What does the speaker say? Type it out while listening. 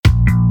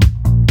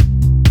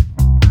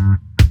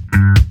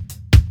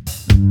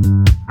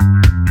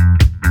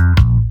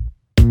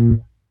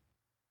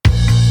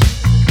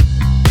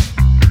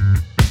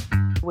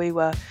we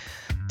were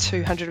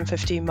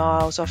 250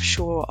 miles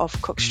offshore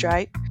of Cook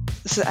Strait.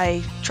 This is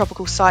a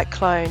tropical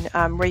cyclone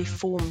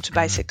reformed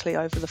basically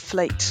over the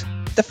fleet.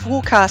 The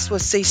forecast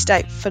was sea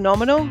state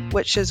phenomenal,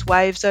 which is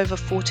waves over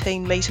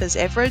 14 metres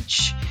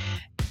average.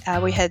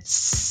 We had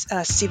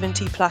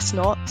 70 plus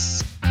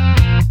knots.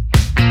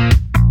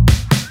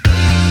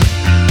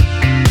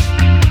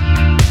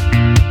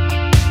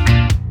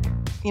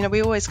 You know,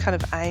 we always kind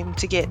of aim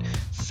to get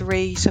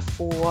 3 to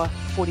 4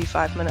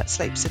 45-minute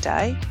sleeps a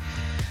day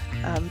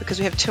because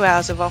we have 2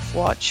 hours of off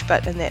watch,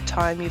 but in that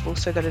time you've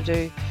also got to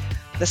do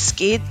the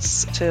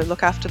skids to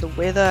look after the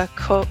weather,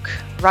 cook,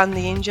 run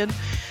the engine.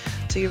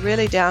 So you're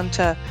really down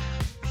to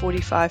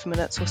 45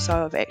 minutes or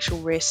so of actual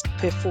rest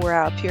per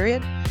 4-hour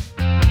period.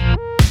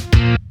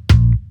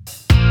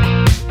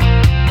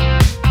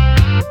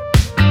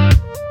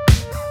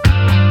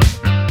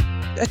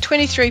 A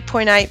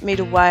 23.8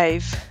 metre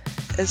wave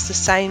is the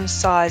same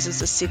size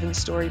as a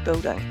 7-storey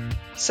building.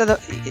 So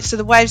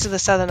the waves of the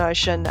Southern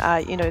Ocean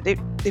are,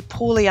 they're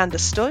poorly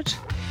understood,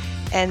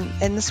 and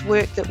this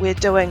work that we're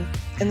doing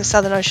in the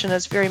Southern Ocean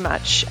is very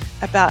much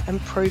about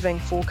improving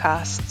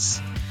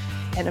forecasts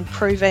and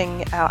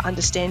improving our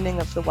understanding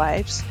of the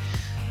waves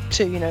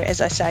to, as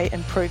I say,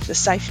 improve the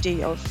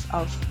safety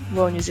of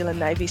Royal New Zealand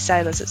Navy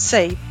sailors at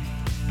sea.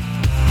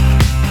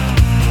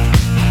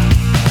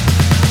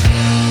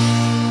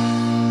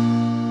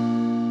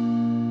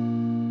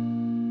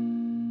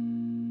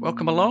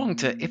 Welcome along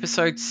to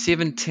episode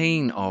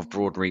 17 of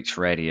Broadreach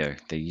Radio,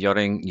 the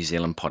Yachting New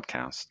Zealand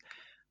podcast.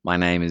 My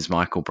name is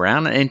Michael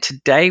Brown, and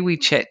today we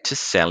chat to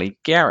Sally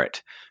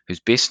Garrett, who's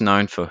best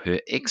known for her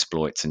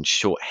exploits in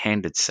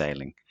short-handed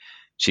sailing.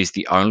 She's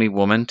the only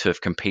woman to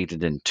have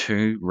competed in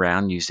 2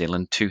 round New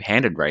Zealand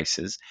two-handed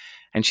races,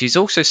 and she's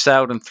also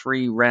sailed in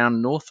 3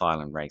 round North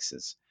Island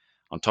races.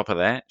 On top of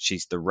that,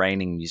 she's the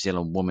reigning New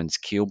Zealand Women's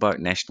Keelboat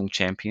National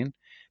Champion,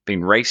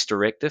 been race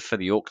director for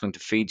the Auckland to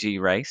Fiji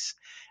race,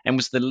 and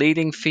was the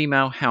leading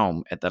female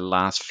helm at the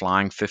last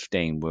Flying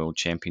 15 World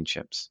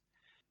Championships.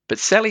 But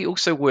Sally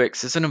also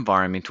works as an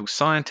environmental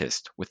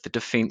scientist with the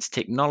Defence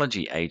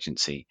Technology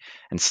Agency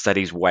and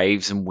studies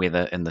waves and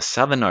weather in the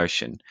Southern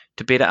Ocean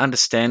to better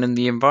understand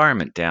the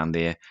environment down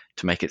there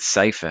to make it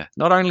safer,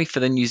 not only for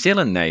the New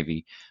Zealand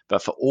Navy,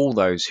 but for all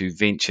those who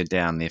venture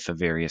down there for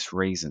various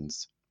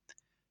reasons.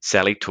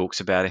 Sally talks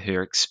about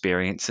her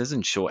experiences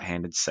in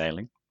short-handed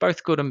sailing,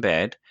 both good and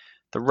bad,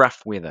 the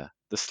rough weather,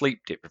 the sleep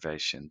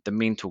deprivation, the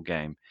mental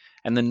game,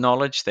 and the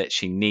knowledge that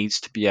she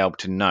needs to be able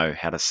to know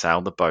how to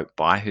sail the boat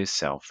by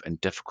herself in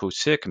difficult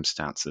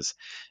circumstances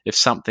if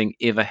something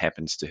ever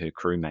happens to her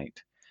crewmate.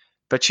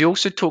 But she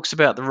also talks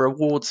about the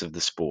rewards of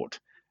the sport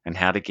and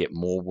how to get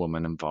more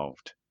women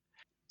involved.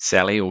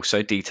 Sally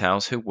also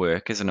details her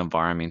work as an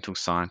environmental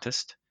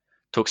scientist,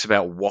 talks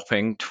about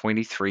whopping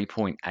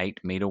 23.8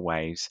 metre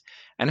waves,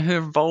 and her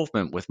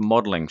involvement with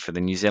modelling for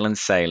the New Zealand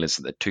sailors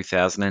at the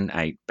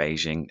 2008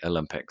 Beijing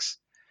Olympics.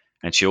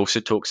 And she also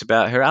talks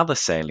about her other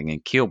sailing in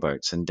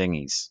keelboats and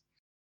dinghies.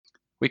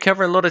 We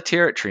cover a lot of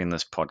territory in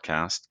this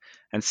podcast,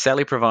 and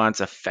Sally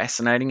provides a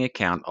fascinating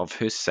account of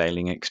her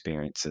sailing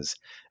experiences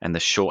and the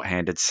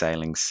short-handed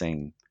sailing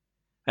scene.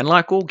 And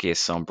like all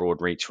guests on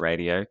Broadreach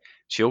Radio,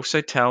 she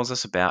also tells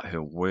us about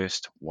her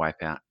worst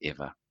wipeout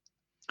ever.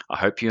 I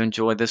hope you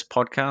enjoy this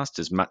podcast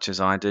as much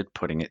as I did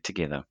putting it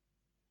together.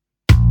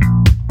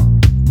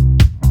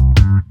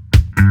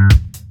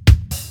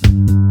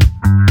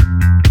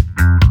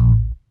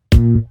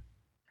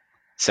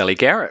 Sally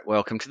Garrett,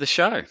 welcome to the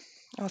show.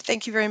 Oh,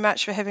 thank you very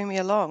much for having me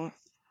along.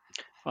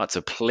 Oh, it's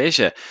a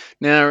pleasure.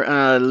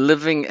 Now,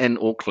 living in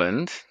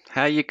Auckland,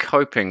 how are you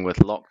coping with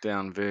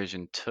lockdown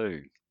version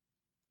 2?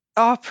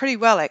 Oh, pretty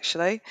well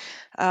actually.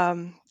 I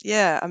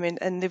mean,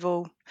 in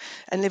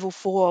level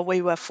 4,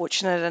 we were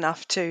fortunate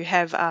enough to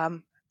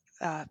have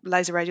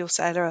laser radial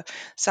sailor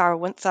Sarah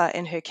Winther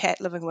and her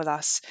cat living with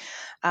us,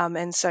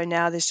 and so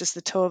now there's just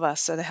the 2 of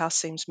us. So the house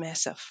seems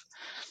massive.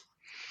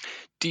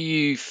 Do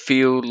you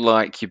feel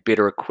like you're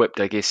better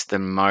equipped, I guess,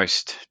 than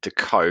most to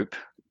cope,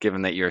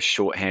 given that you're a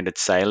short-handed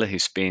sailor who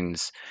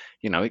spends,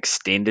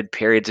 extended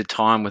periods of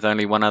time with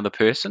only one other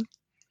person?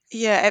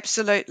 Yeah,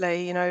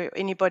 absolutely. You know,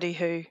 anybody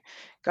who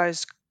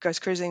goes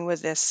cruising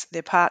with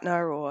their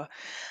partner, or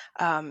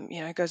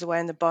goes away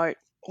in the boat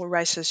or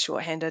races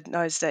shorthanded,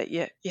 knows that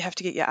you have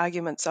to get your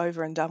arguments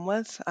over and done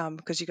with,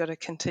 because you've got to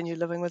continue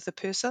living with the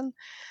person.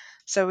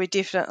 So we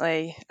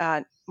definitely,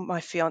 my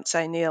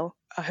fiance Neil,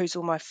 who's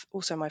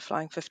also my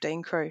Flying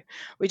 15 crew,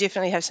 we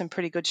definitely have some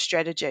pretty good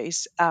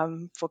strategies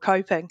for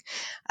coping,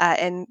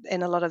 and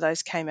a lot of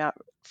those came out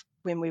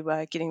when we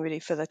were getting ready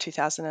for the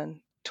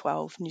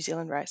 2012 New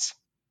Zealand race.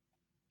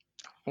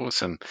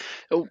 Awesome.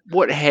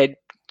 What had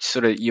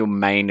sort of your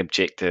main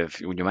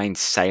objective, or your main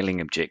sailing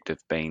objective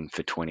been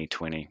for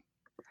 2020?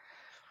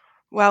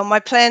 Well, my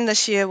plan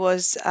this year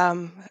was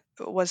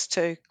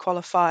to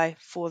qualify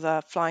for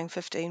the Flying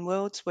 15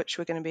 Worlds, which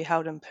were going to be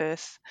held in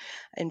Perth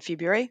in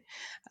February.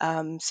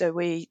 So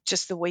we,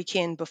 just the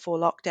weekend before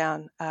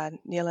lockdown,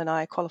 Neil and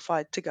I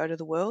qualified to go to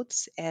the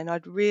Worlds, and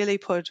I'd really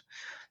put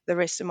the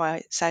rest of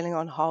my sailing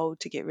on hold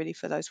to get ready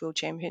for those World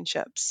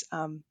Championships.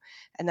 And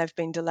they've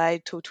been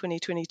delayed till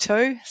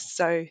 2022.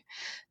 So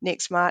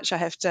next March, I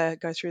have to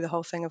go through the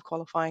whole thing of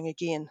qualifying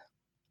again.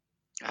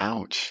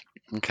 Ouch.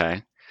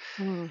 Okay.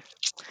 Mm.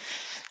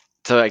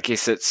 So I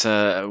guess it's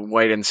a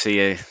wait and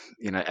see,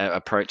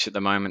 approach at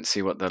the moment.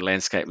 See what the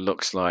landscape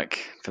looks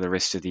like for the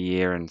rest of the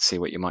year, and see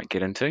what you might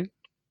get into.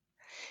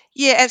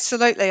 Yeah,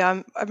 absolutely.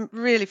 I'm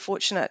really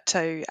fortunate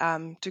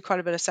to do quite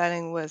a bit of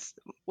sailing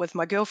with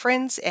my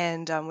girlfriends,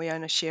 and we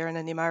own a share in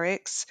an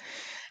MRX,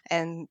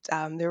 and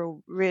they're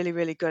all really,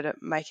 really good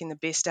at making the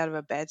best out of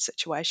a bad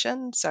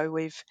situation. So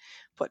we've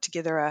put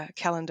together a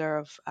calendar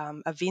of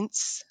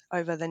events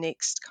over the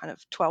next kind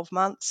of 12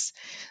 months.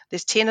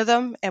 There's 10 of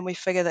them, and we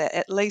figure that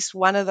at least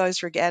one of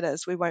those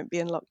regattas we won't be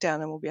in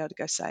lockdown and we'll be able to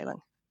go sailing.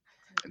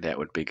 That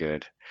would be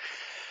good.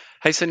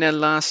 Hey, so now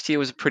last year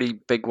was a pretty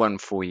big one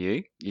for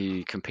you.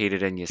 You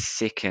competed in your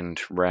second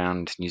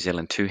round New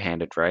Zealand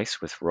two-handed race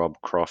with Rob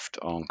Croft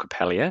on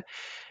Copalia,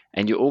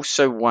 and you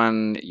also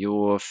won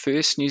your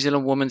first New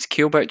Zealand Women's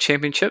Keelboat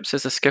Championships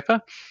as a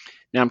skipper.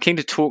 Now, I'm keen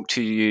to talk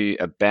to you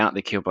about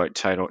the keelboat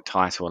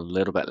title a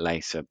little bit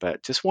later,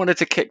 but just wanted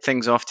to kick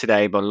things off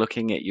today by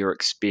looking at your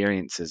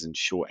experiences in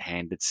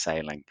short-handed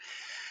sailing.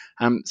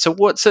 So,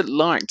 what's it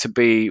like to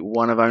be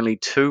one of only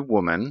two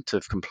women to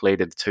have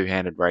completed the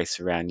two-handed race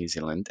around New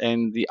Zealand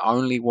and the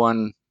only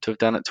one to have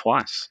done it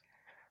twice?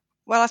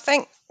 Well, I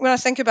think when I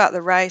think about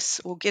the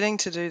race or getting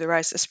to do the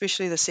race,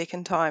 especially the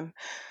second time,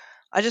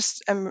 I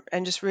just am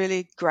just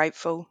really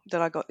grateful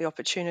that I got the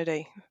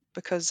opportunity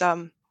because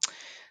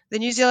the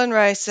New Zealand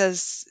race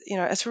is,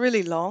 it's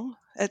really long.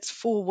 It's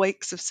 4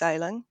 weeks of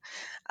sailing,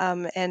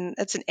 and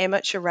it's an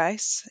amateur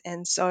race.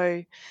 And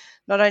so,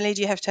 not only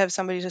do you have to have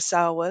somebody to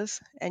sail with,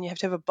 and you have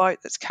to have a boat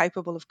that's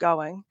capable of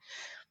going,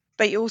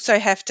 but you also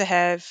have to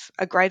have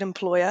a great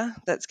employer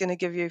that's going to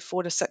give you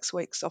 4 to 6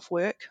 weeks off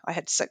work. I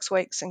had 6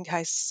 weeks in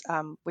case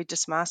we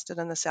dismasted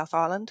in the South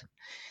Island.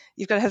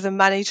 You've got to have the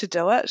money to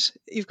do it.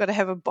 You've got to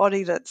have a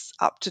body that's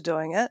up to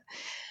doing it,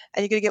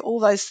 and you're going to get all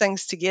those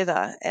things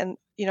together. And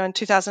in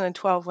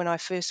 2012 when I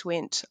first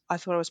went, I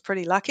thought I was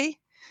pretty lucky,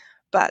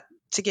 but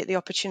to get the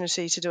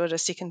opportunity to do it a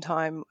second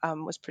time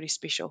was pretty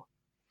special.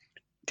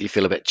 Do you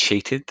feel a bit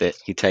cheated that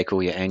you take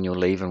all your annual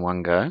leave in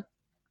one go?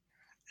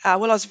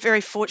 Well, I was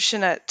very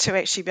fortunate to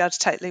actually be able to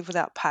take leave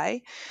without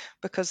pay,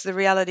 because the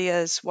reality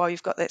is, while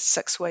you've got that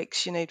 6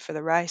 weeks you need for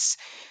the race,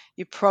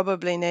 you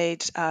probably need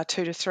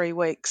 2 to 3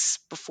 weeks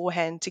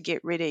beforehand to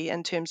get ready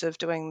in terms of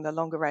doing the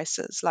longer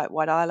races like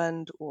White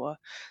Island or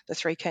the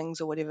Three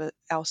Kings or whatever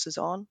else is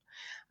on.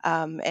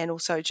 And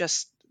also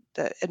just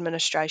the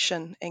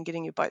administration and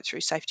getting your boat through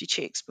safety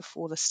checks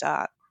before the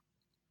start.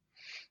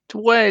 So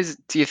why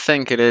do you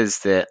think it is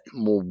that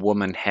more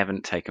women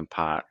haven't taken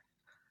part?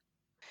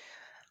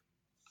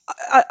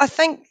 I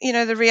think,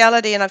 the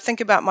reality, and I think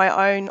about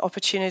my own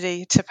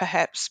opportunity to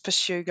perhaps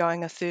pursue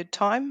going a third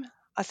time.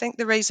 I think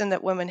the reason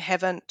that women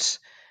haven't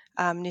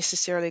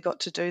necessarily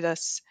got to do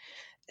this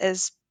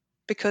is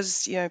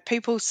because,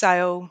 people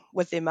sail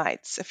with their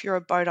mates. If you're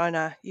a boat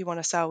owner, you want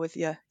to sail with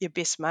your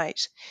best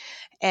mate.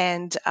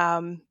 And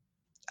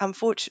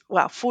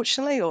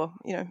fortunately, or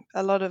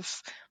a lot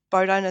of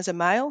boat owners are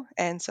male,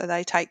 and so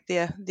they take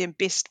their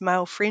best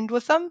male friend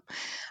with them.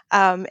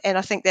 And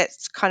I think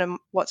that's kind of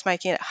what's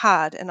making it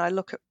hard. And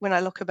when I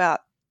look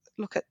at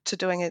to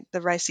doing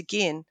the race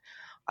again,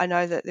 I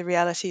know that the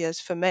reality is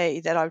for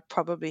me that I would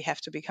probably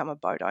have to become a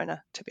boat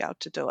owner to be able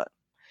to do it.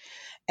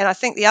 And I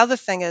think the other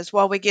thing is,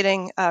 while we're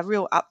getting a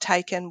real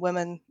uptake in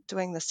women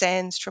doing the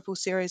Sands Triple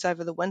Series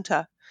over the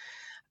winter,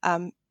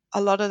 um,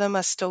 a lot of them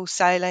are still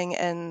sailing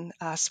in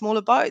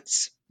smaller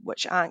boats,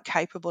 which aren't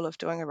capable of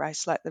doing a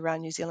race like the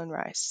Round New Zealand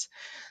race.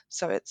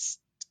 So it's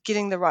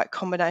getting the right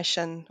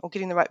combination or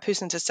getting the right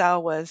person to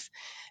sail with,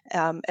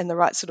 and the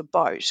right sort of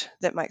boat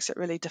that makes it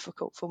really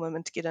difficult for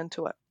women to get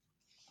into it.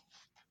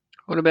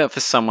 What about for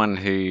someone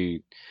who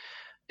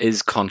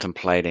is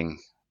contemplating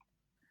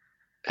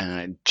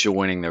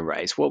joining the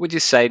race? What would you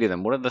say to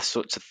them? What are the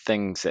sorts of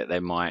things that they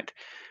might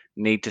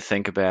need to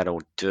think about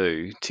or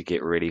do to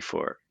get ready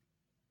for it?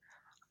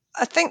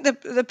 I think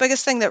the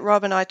biggest thing that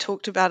Rob and I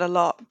talked about a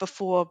lot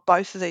before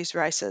both of these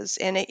races,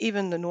 and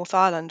even the North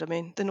Island, I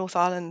mean, the North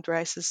Island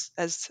race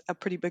is a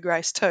pretty big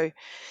race too,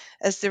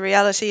 is the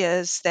reality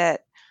is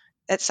that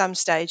at some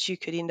stage you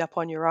could end up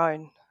on your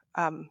own,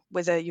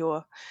 whether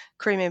your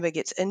crew member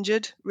gets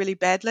injured really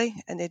badly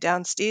and they're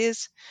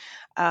downstairs,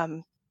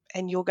 um,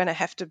 and you're going to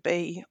have to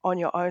be on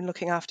your own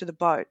looking after the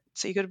boat.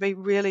 So you've got to be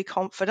really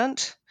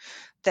confident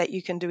that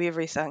you can do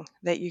everything,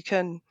 that you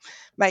can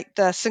make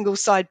the single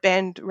side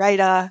band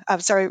radio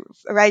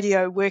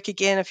work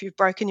again if you've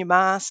broken your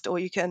mast, or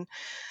you can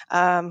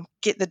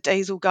get the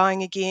diesel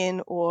going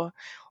again, or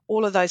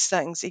all of those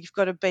things. You've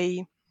got to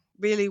be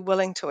really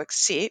willing to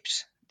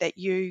accept that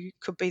you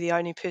could be the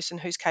only person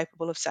who's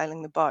capable of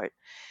sailing the boat.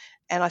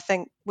 And I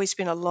think we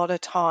spent a lot of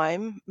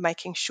time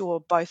making sure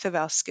both of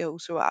our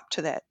skills were up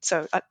to that.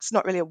 So it's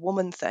not really a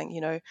woman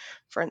thing,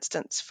 For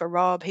instance, for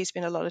Rob, he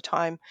spent a lot of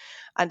time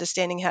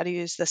understanding how to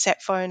use the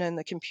sat phone and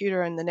the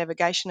computer and the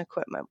navigation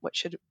equipment,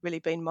 which had really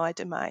been my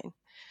domain.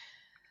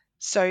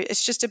 So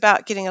it's just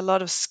about getting a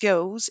lot of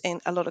skills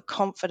and a lot of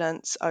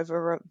confidence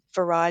over a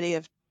variety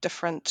of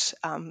different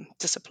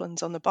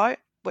disciplines on the boat,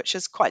 which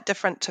is quite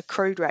different to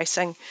crude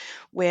racing,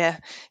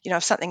 where,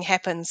 if something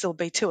happens, there'll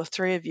be two or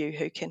three of you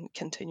who can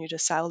continue to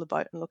sail the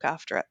boat and look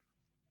after it.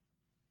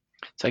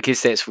 So I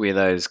guess that's where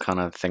those kind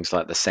of things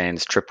like the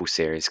Sands Triple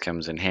Series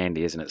comes in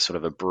handy, isn't it? Sort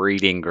of a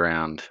breeding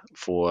ground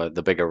for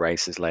the bigger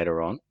races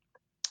later on.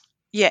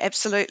 Yeah,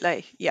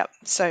 absolutely. Yep.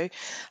 So I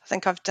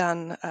think I've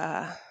done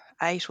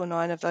 8 or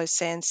 9 of those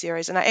Sand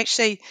series, and I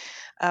actually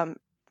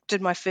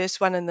did my first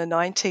one in the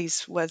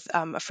 90s with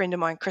a friend of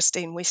mine,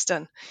 Christine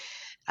Weston.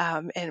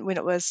 And when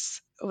it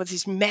was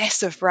these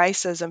massive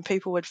races and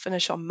people would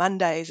finish on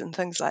Mondays and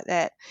things like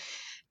that.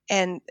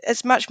 And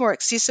it's much more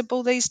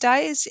accessible these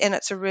days, and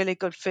it's a really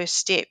good first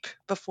step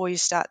before you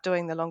start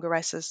doing the longer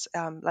races,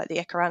 like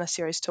the Akarana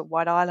series to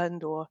White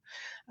Island, or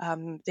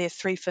their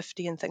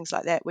 350 and things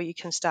like that, where you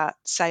can start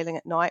sailing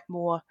at night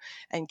more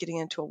and getting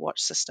into a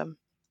watch system.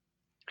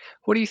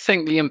 What do you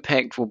think the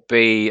impact will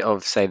be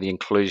of, say, the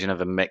inclusion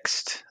of a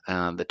mixed,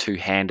 the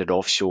two-handed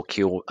offshore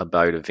keel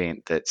boat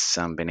event that's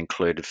been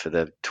included for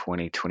the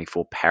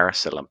 2024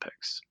 Paris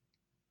Olympics?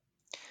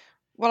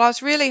 Well, I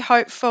was really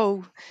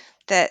hopeful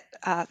that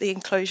the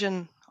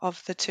inclusion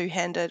of the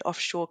two-handed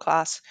offshore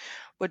class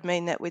would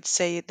mean that we'd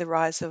see the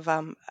rise of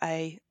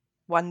a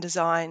one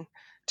design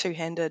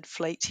two-handed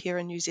fleet here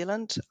in New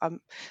Zealand.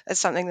 It's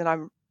something that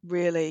I'm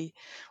really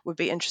would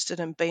be interested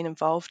in being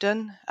involved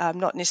in,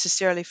 not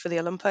necessarily for the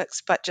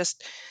Olympics, but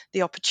just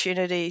the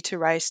opportunity to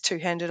race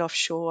two-handed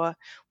offshore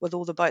with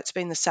all the boats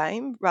being the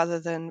same rather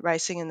than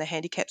racing in the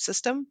handicap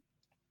system.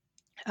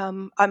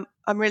 I'm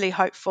really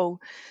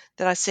hopeful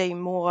that I see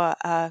more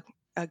uh,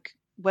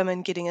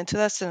 women getting into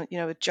this, and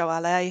with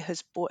Joelle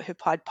has bought her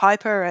Pied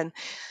Piper,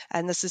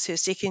 and this is her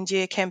second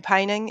year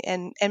campaigning,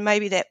 and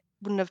maybe that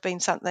wouldn't have been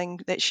something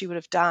that she would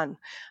have done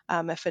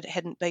if it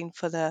hadn't been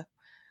for the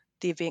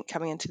event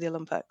coming into the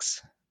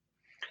Olympics.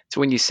 So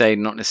when you say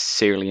not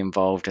necessarily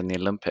involved in the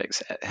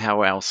Olympics,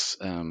 how else,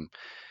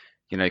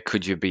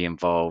 could you be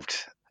involved?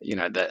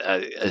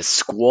 A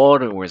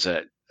squad, or is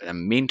it a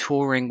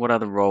mentoring? What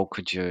other role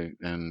could you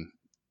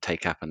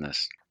take up in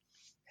this?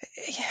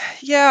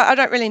 Yeah, I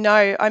don't really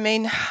know. I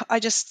mean, I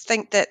just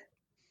think that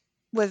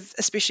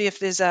especially if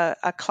there's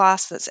a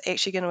class that's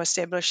actually going to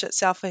establish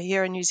itself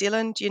here in New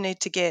Zealand, you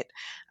need to get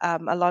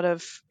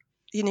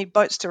you need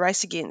boats to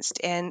race against,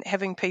 and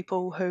having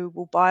people who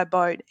will buy a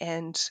boat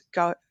and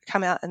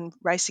come out and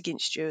race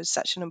against you is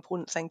such an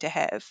important thing to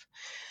have.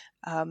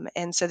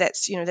 And so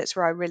that's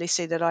where I really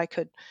see that I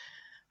could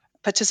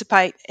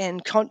participate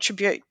and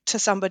contribute to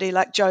somebody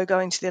like Joe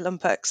going to the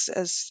Olympics,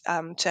 is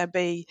to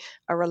be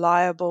a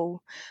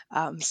reliable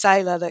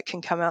sailor that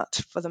can come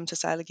out for them to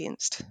sail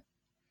against.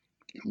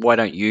 Why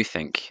don't you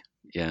think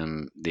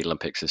the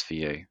Olympics is for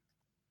you?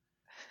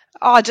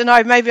 Oh, I don't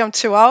know, maybe I'm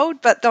too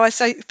old, but though I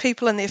say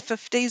people in their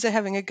 50s are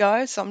having a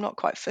go, so I'm not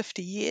quite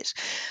 50 yet.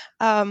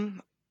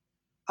 Um,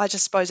 I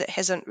just suppose it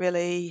hasn't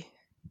really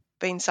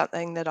been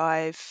something that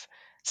I've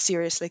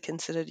seriously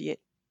considered yet.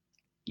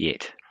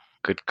 Yet.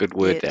 Good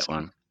word, Yet, that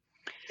one.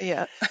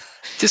 yeah.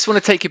 Just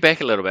want to take you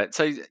back a little bit.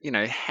 So,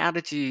 how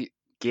did you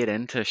get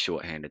into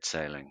shorthanded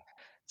sailing?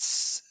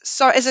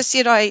 So as I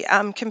said,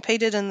 I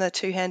competed in the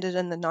two-handed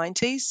in the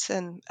 90s,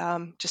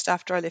 and just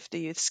after I left the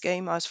youth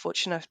scheme, I was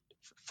fortunate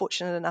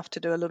enough to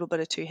do a little bit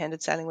of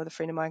two-handed sailing with a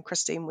friend of mine,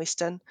 Christine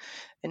Weston,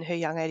 in her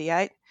young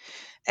 88.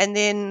 And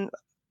then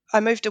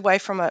I moved away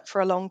from it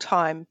for a long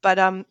time. But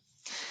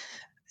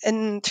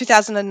in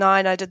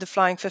 2009, I did the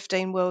Flying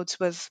 15 Worlds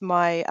with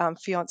my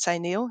fiance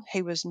Neil.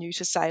 He was new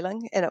to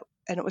sailing, and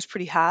it was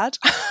pretty hard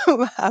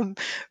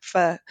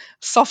for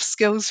soft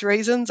skills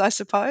reasons, I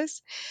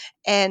suppose.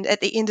 And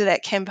at the end of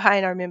that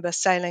campaign, I remember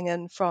sailing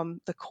in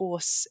from the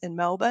course in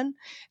Melbourne,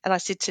 and I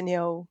said to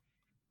Neil,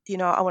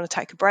 I want to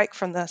take a break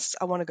from this.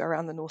 I want to go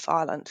around the North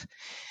Island.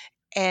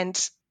 And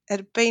it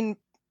had been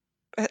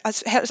I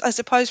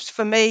suppose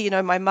for me,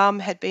 my mum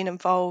had been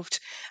involved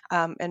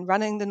in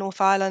running the North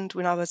Island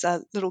when I was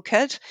a little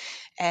kid,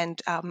 and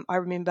I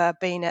remember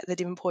being at the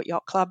Devonport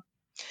Yacht Club,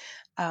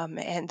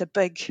 and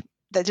they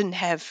didn't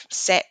have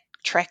sat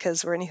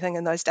trackers or anything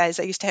in those days.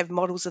 They used to have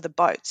models of the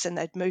boats, and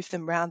they'd move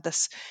them around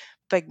this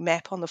big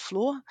map on the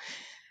floor.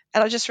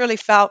 And I just really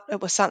felt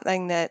it was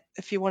something that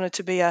if you wanted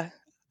to be a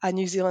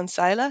New Zealand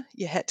sailor,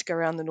 you had to go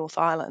around the North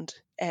Island,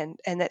 and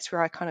that's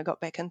where I kind of got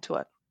back into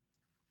it.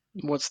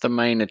 What's the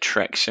main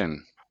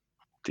attraction,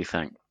 do you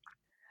think?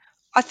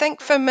 I think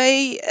for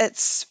me,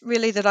 it's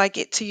really that I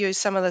get to use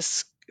some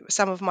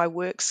of my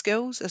work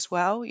skills as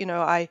well.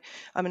 I'm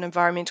an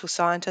environmental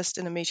scientist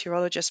and a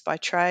meteorologist by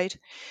trade,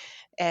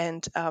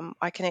 and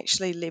I can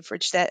actually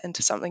leverage that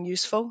into something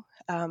useful,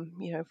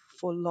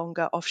 for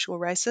longer offshore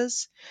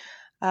races.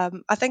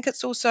 I think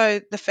it's also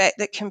the fact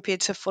that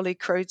compared to fully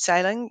crewed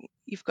sailing,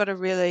 you've got to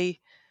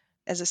really,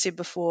 as I said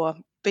before,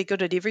 be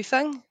good at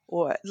everything,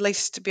 or at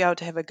least to be able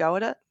to have a go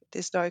at it.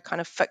 There's no kind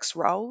of fixed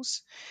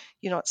roles.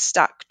 You're not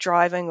stuck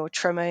driving or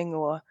trimming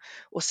or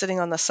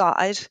sitting on the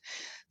side.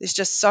 There's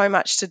just so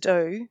much to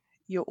do.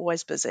 You're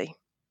always busy.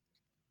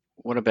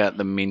 What about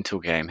the mental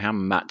game? How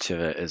much of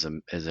it is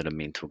it a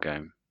mental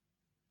game?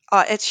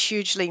 It's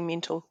hugely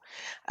mental.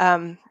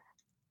 Um,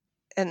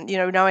 and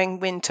knowing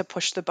when to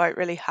push the boat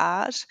really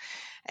hard,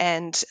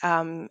 and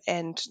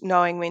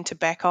knowing when to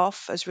back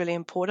off is really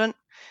important.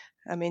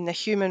 I mean, the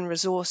human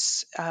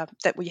resource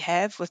that we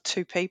have with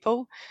two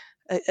people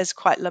is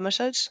quite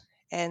limited.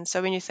 And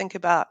so when you think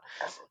about,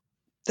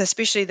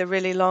 especially the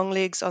really long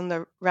legs on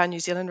the Round New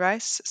Zealand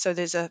race, so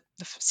the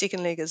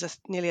second leg is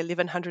nearly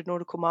 1,100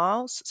 nautical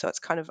miles, so it's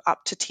kind of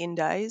up to 10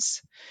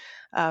 days.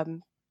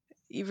 Um,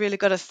 you really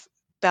got to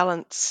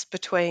balance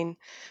between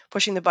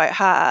pushing the boat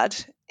hard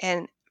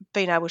and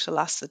being able to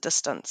last the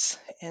distance.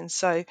 And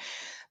so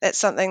that's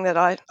something that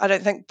I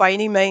don't think by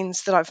any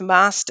means that I've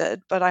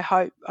mastered, but I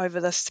hope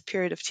over this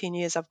period of 10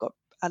 years I've got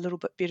a little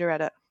bit better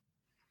at it.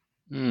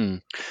 Hmm.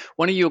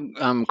 One of your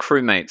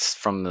crewmates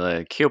from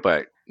the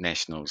Keelboat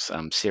Nationals,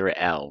 Sarah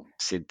L,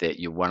 said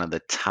that you're one of the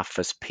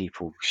toughest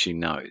people she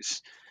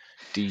knows.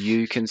 Do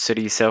you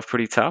consider yourself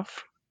pretty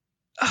tough?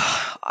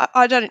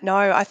 I don't know.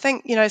 I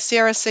think,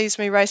 Sarah sees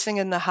me racing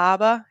in the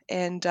harbour,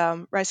 and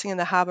racing in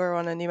the harbour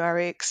on an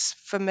MRX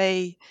for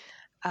me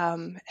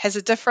has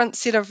a different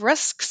set of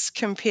risks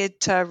compared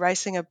to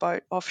racing a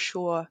boat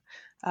offshore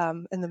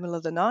in the middle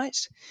of the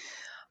night.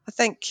 I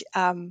think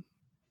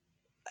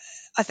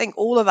I think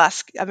all of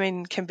us, I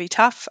mean, can be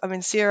tough. I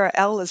mean, Sarah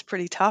L is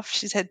pretty tough.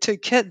 She's had two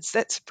kids.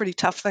 That's a pretty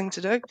tough thing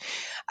to do.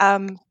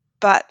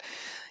 But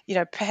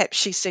perhaps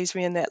she sees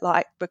me in that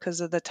light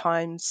because of the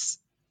times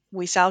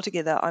we sail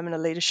together. I'm in a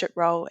leadership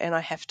role, and I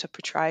have to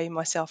portray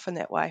myself in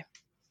that way.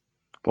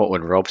 What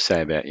would Rob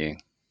say about you?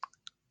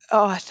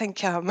 Oh, I think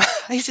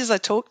he says I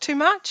talk too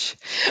much,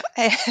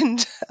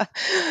 and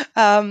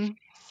um,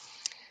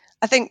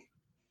 I think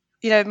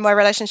my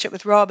relationship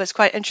with Rob is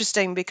quite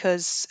interesting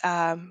because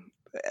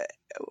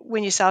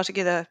when you sail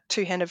together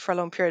two-handed for a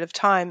long period of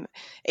time,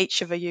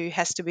 each of you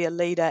has to be a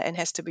leader and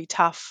has to be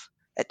tough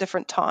at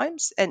different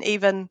times, and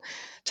even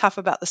tough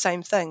about the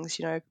same things.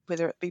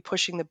 Whether it be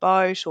pushing the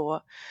boat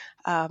or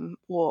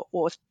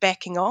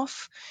backing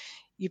off,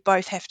 you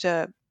both have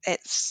to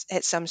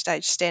at some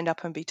stage stand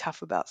up and be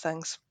tough about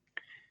things.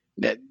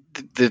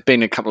 There's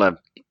been a couple of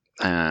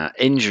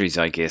injuries,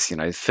 I guess,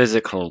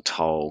 physical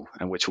toll,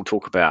 and which we'll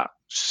talk about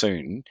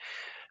soon.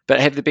 But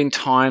have there been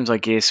times, I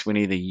guess, when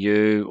either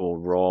you or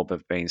Rob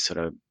have been sort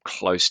of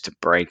close to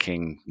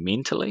breaking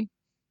mentally?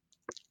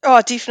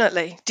 Oh,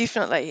 definitely,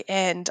 definitely.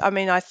 And I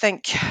mean, I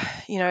think,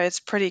 it's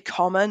pretty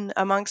common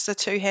amongst the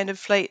two-handed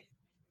fleet.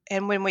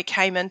 And when we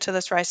came into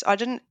this race,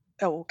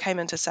 came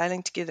into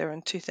sailing together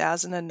in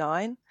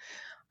 2009.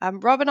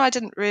 Rob and I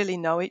didn't really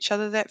know each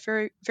other that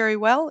very, very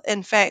well.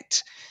 In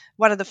fact,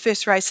 one of the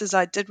first races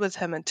I did with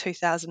him in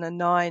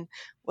 2009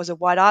 was a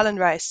White Island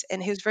race,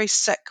 and he was very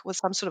sick with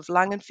some sort of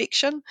lung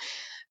infection.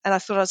 And I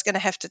thought I was going to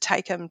have to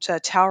take him to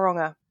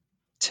Tauranga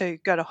to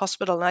go to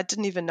hospital, and I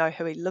didn't even know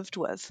who he lived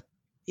with.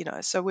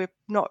 So we're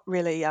not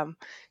really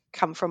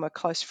come from a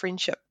close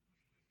friendship.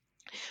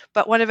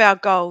 But one of our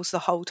goals the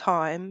whole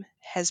time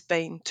has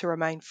been to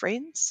remain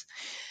friends,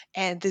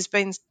 and there's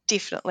been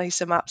definitely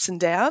some ups and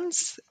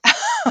downs.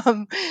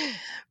 um,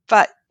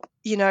 but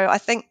I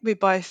think we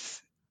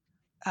both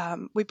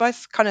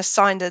kind of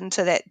signed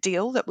into that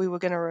deal that we were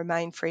going to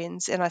remain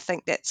friends, and I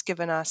think that's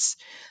given us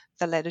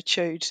the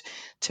latitude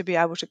to be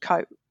able to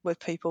cope with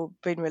people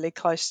being really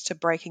close to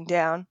breaking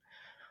down.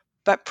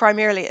 But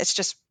primarily, it's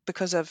just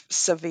because of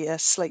severe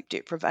sleep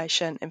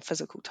deprivation and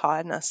physical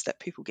tiredness that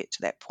people get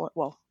to that point.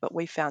 Well, but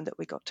we found that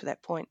we got to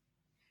that point.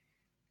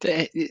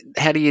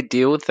 How do you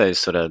deal with those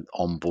sort of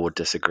onboard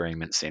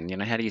disagreements then?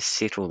 How do you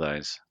settle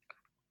those?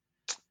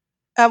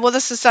 Well,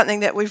 this is something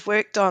that we've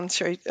worked on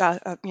through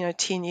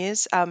 10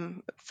 years.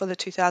 For the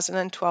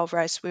 2012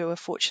 race, we were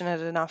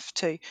fortunate enough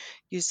to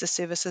use the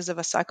services of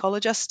a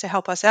psychologist to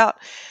help us out,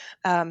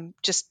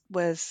 just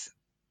with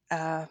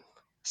uh,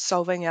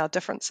 solving our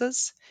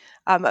differences.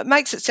 It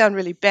makes it sound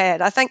really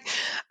bad. I think,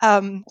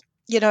 one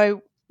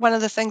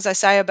of the things I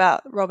say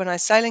about Rob and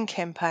I's sailing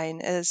campaign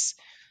is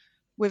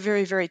we're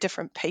very, very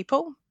different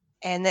people,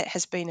 and that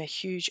has been a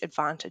huge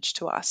advantage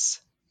to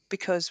us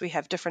because we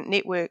have different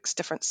networks,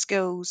 different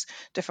skills,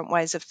 different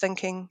ways of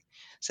thinking.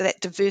 So that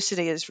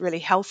diversity is really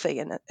healthy,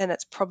 and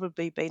it's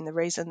probably been the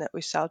reason that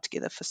we've sailed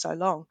together for so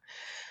long.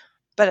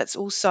 But it's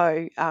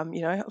also,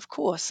 of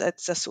course,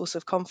 it's a source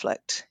of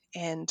conflict,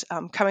 and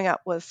coming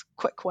up with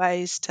quick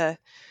ways to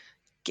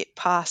get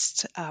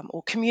past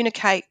or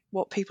communicate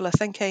what people are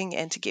thinking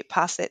and to get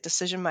past that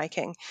decision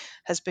making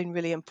has been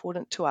really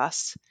important to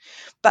us.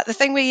 But the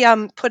thing we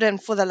put in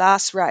for the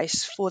last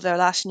race, for the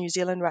last New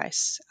Zealand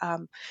race,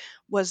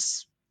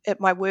 was at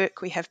my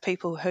work. We have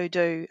people who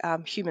do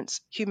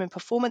human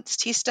performance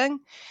testing,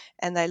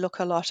 and they look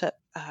a lot at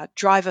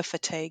driver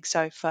fatigue.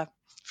 So for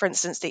for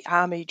instance, the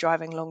army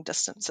driving long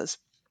distances.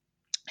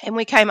 And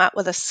we came up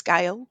with a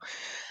scale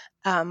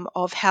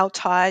of how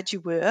tired you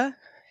were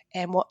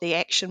and what the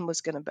action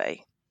was going to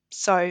be.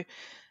 So,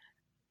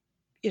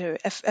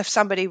 if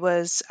somebody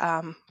was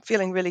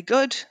feeling really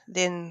good,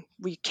 then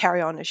we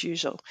carry on as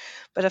usual.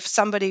 But if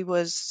somebody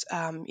was,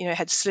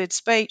 had slurred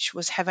speech,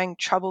 was having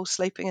trouble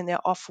sleeping in their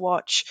off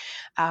watch,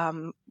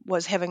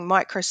 was having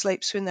micro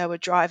sleeps when they were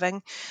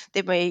driving,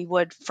 then we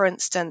would, for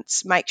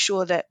instance, make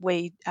sure that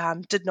we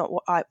did not.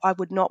 I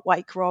would not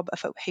wake Rob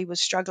if he was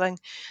struggling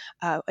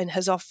in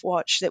his off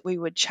watch, that we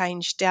would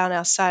change down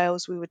our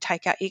sails, we would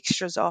take our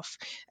extras off.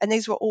 And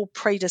these were all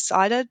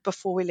pre-decided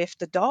before we left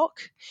the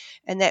dock.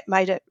 And that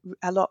made it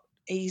a lot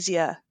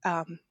easier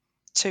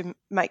to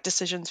make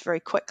decisions very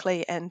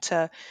quickly and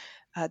to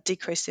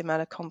decrease the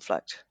amount of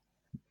conflict.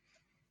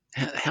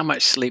 How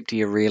much sleep do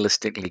you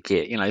realistically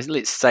get?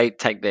 Let's say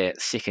take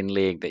that second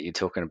leg that you're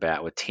talking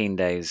about with 10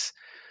 days,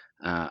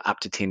 up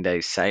to 10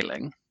 days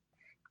sailing.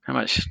 How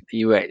much are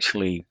you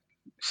actually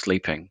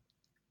sleeping?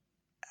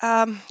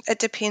 It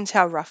depends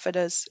how rough it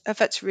is.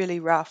 If it's really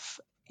rough,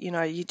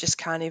 you just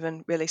can't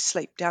even really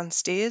sleep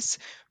downstairs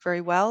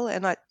very well.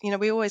 And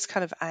we always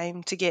kind of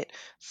aim to get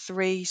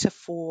 3 to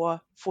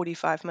 4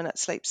 45-minute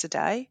sleeps a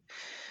day,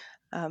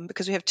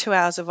 because we have 2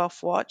 hours of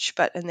off watch,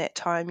 but in that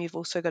time you've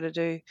also got to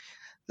do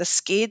the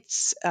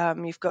skids.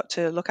 You've got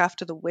to look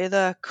after the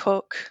weather,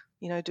 cook,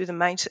 do the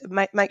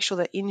make sure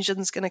the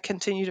engine's going to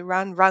continue to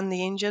run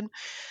the engine.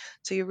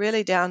 So you're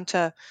really down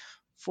to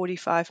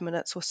 45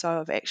 minutes or so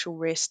of actual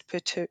rest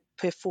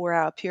per 4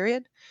 hour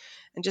period,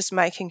 and just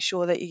making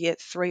sure that you get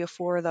 3 or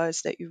 4 of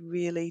those that you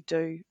really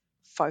do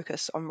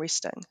focus on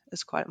resting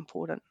is quite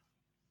important.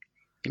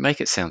 You make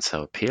it sound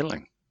so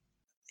appealing.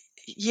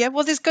 Yeah,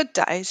 well, there's good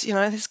days,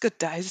 there's good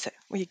days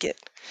where you get,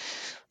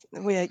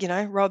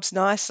 where, Rob's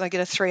nice and I get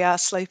a 3 hour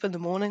sleep in the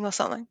morning or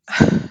something.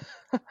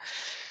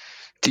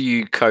 Do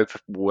you cope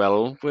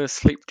well with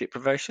sleep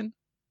deprivation?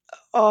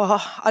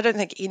 Oh, I don't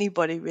think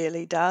anybody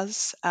really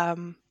does.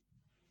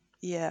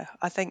 Yeah,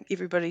 I think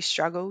everybody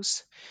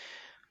struggles.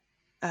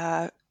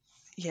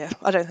 Yeah,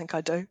 I don't think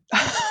I do,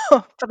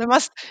 but I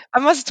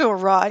must do all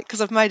right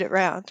because I've made it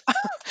round.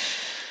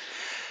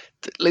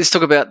 Let's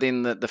talk about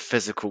then the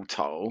physical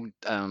toll,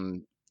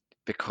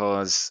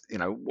 because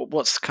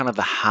what's kind of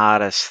the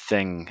hardest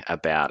thing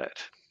about it?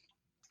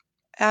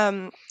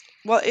 Um,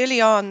 well,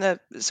 early on,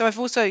 so I've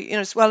also,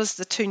 as well as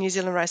the 2 New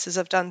Zealand races,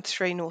 I've done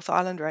 3 North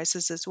Island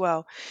races as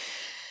well,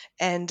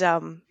 and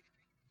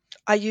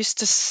I used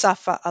to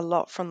suffer a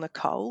lot from the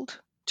cold,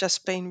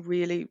 just being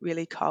really,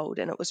 really cold,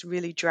 and it was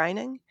really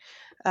draining.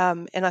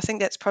 And I think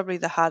that's probably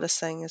the hardest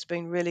thing, is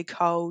being really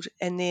cold,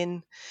 and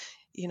then,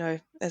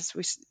 as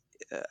we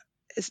uh,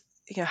 is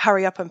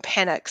hurry up and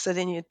panic. So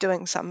then you're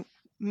doing some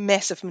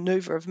massive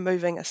maneuver of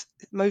moving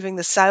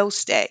the sail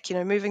stack,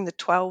 moving the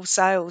 12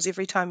 sails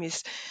every time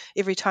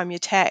you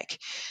tack,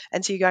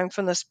 and so you're going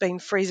from this being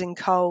freezing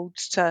cold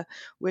to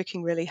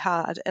working really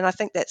hard. And I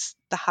think that's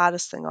the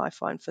hardest thing I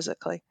find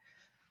physically.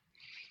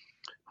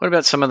 What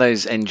about some of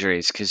those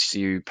injuries? Because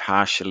you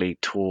partially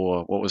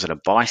tore, what was it, a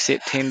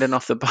bicep tendon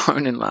off the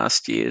bone in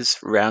last year's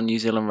round New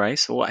Zealand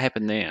race? Or what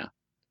happened there?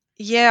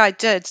 Yeah, I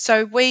did.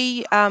 So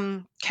we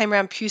came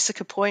around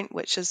Pusica Point,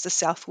 which is the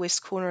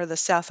southwest corner of the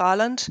South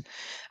Island.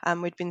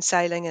 We'd been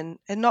sailing in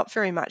not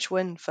very much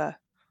wind for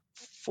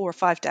 4 or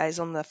 5 days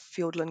on the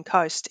Fiordland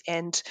coast,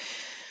 and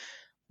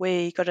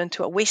we got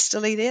into a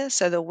westerly there.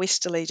 So the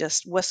westerly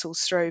just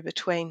whistles through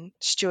between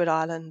Stewart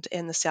Island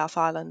and the South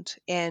Island,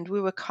 and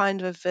we were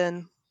kind of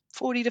in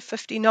 40 to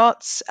 50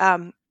 knots,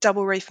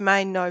 double reef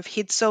main, Nove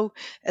headsail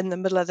in the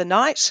middle of the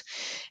night,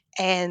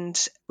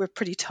 and we're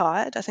pretty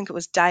tired. I think it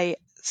was day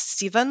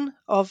 7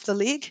 of the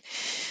leg.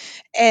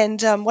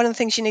 And one of the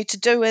things you need to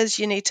do is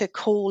you need to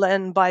call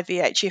in by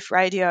VHF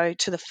radio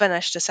to the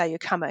finish to say you're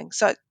coming.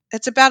 So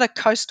it's about a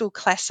coastal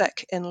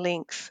classic in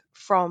length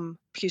from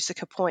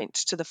Pusica Point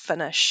to the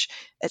finish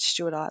at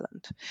Stewart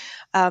Island.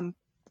 Um,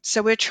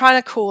 so we're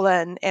trying to call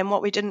in, and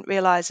what we didn't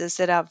realise is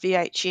that our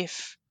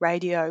VHF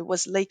radio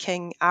was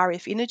leaking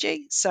RF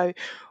energy. So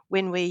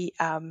when we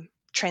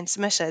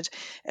transmitted,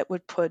 it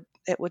would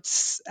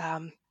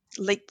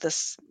leak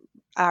this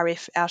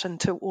RF out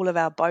into all of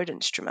our boat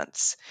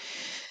instruments.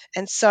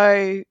 And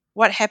so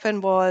what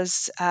happened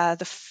was,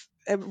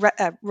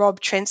 Rob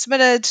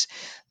transmitted.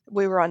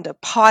 We were under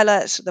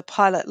pilot. The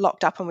pilot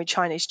locked up and we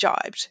Chinese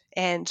jibed.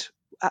 And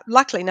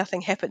luckily,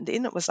 nothing happened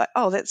then. It was like,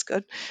 oh, that's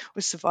good.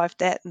 We survived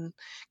that and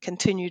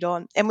continued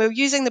on. And we were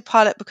using the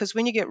pilot because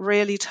when you get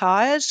really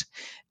tired,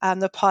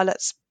 the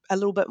pilot's a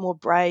little bit more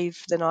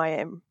brave than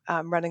I am,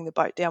 running the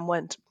boat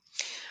downwind.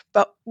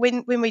 But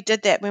when we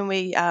did that, when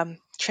we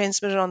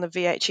transmitted on the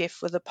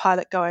VHF with the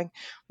pilot going,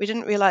 we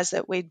didn't realize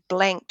that we'd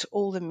blanked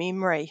all the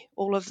memory,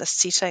 all of the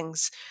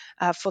settings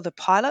for the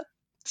pilot.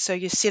 So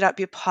you set up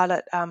your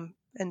pilot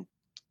and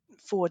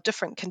for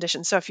different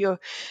conditions. So if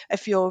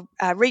you're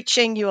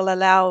reaching, you will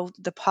allow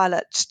the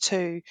pilot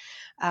to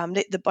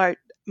let the boat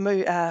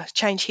move,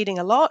 change heading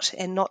a lot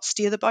and not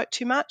steer the boat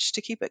too much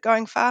to keep it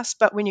going fast.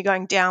 But when you're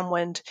going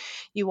downwind,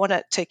 you want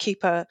it to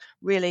keep a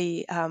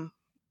really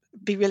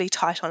be really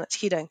tight on its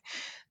heading.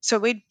 So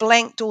we'd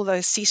blanked all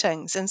those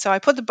settings. And so I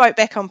put the boat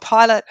back on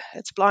pilot.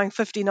 It's blowing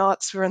 50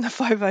 knots. We're in the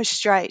Fovo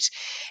Strait.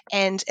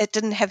 And it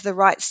didn't have the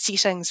right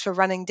settings for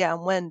running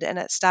downwind. And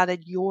it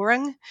started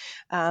yawing.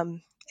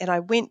 And I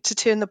went to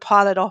turn the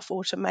pilot off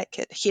or to make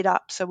it head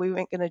up so we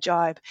weren't going to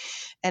jibe.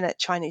 And it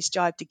Chinese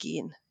jibed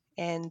again.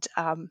 And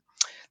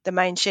the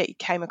main sheet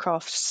came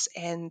across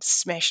and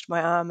smashed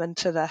my arm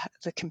into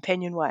the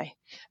companionway.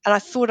 And I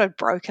thought I'd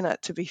broken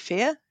it, to be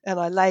fair. And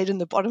I laid in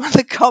the bottom of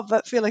the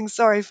cockpit feeling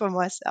sorry for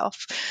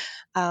myself.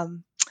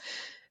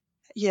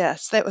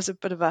 Yes, that was a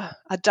bit of a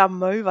dumb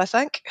move, I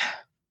think.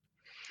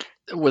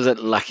 Was it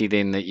lucky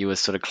then that you were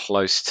sort of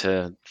close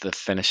to the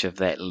finish of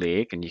that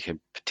leg and you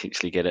could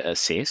potentially get it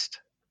assessed?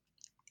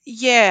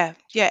 Yeah,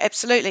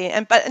 absolutely.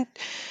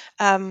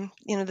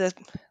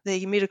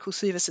 The medical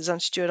services on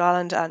Stewart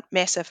Island aren't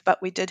massive,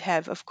 but we did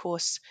have, of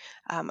course,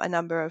 a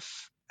number of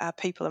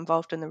people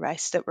involved in the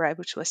race that were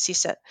able to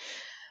assess it.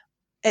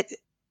 It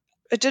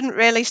didn't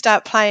really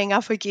start playing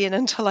up again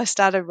until I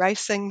started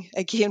racing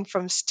again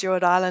from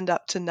Stewart Island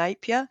up to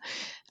Napier.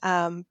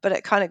 But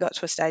it kind of got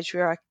to a stage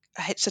where I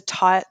had to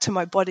tie it to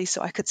my body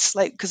so I could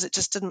sleep because it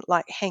just didn't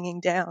like hanging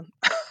down.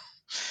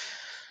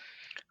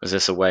 Was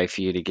this a way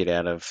for you to get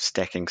out of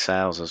stacking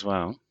sails as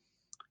well?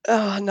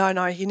 Oh,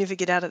 no, you never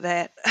get out of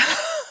that.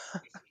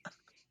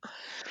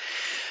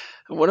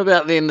 What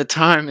about then the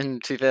time in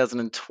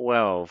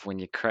 2012 when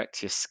you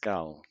cracked your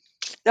skull?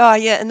 Oh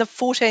yeah, in the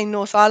 14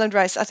 North Island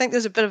race, I think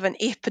there's a bit of an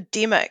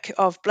epidemic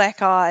of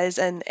black eyes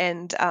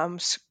and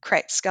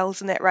cracked skulls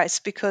in that race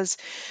because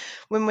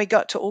when we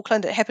got to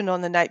Auckland, it happened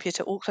on the Napier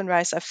to Auckland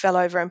race. I fell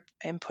over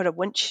and put a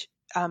winch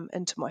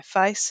into my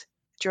face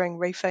during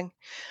reefing.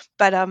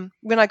 But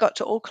when I got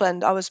to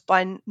Auckland, I was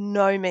by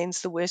no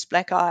means the worst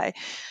black eye.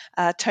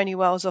 Tony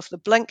Wells off the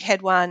Blink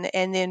had one,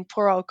 and then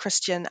poor old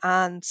Christian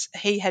Arns,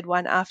 he had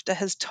one after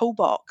his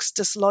toolbox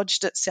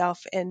dislodged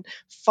itself and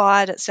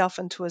fired itself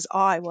into his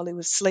eye while he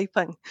was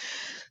sleeping.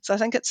 So I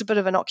think it's a bit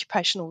of an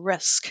occupational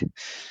risk.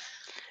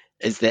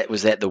 Was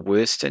that the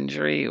worst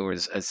injury, or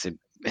is there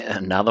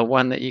another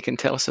one that you can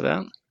tell us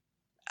about?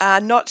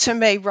 Not to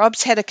me.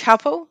 Rob's had a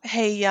couple.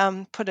 He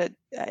put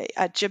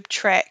a jib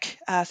track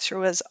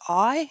through his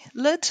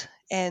eyelid,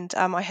 and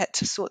I had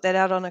to sort that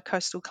out on a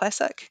Coastal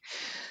Classic.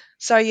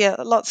 So yeah,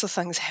 lots of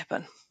things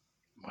happen.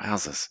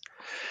 Wowzers.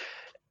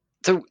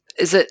 So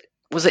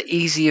was it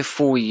easier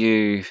for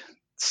you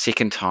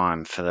second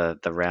time for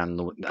the round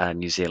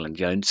New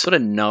Zealand, sort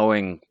of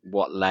knowing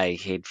what lay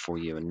ahead for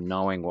you and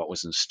knowing what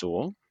was in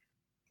store?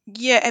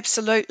 Yeah,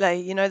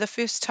 absolutely. The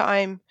first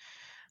time,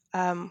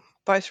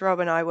 both Rob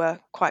and I were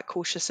quite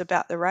cautious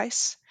about the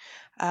race.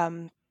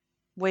 Um,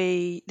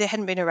 there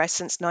hadn't been a race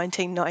since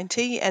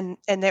 1990, and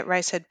that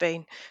race had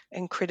been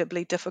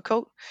incredibly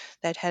difficult.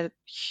 They'd had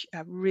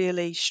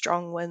really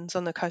strong winds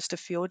on the coast of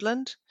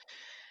Fiordland,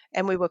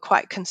 and we were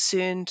quite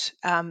concerned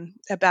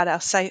about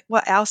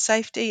our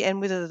safety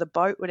and whether the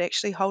boat would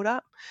actually hold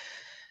up.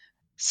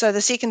 So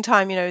the second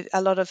time,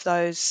 a lot of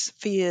those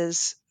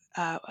fears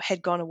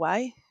had gone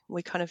away.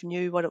 We kind of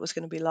knew what it was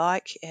going to be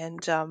like,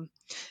 and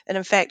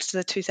in fact,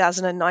 the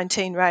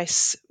 2019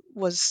 race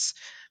was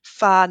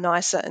far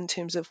nicer in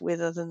terms of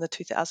weather than the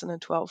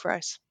 2012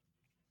 race.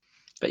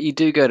 But you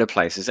do go to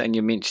places, and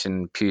you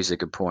mentioned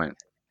Pusica Point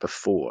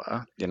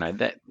before.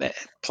 That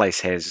place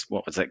has,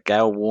 what was it,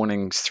 gale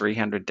warnings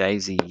 300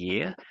 days a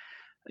year.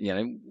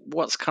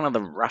 What's kind of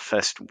the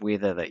roughest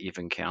weather that you've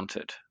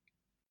encountered?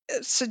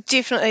 So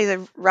definitely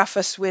the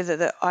roughest weather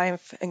that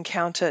I've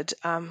encountered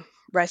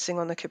racing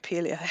on the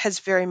Capelia has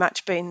very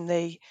much been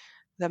the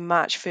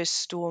March 1st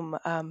storm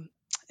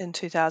in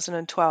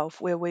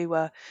 2012, where we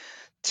were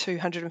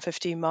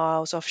 250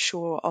 miles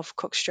offshore of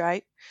Cook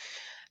Strait.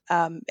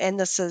 And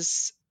this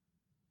is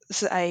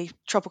a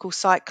tropical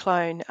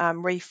cyclone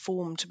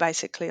reformed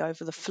basically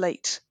over the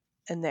fleet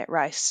in that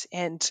race.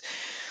 And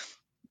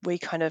we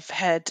kind of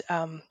had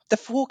the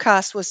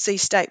forecast was sea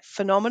state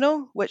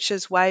phenomenal, which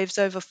is waves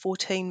over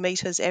 14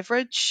 metres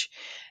average.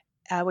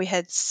 We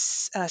had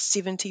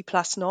 70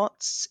 plus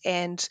knots,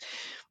 and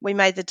we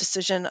made the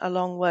decision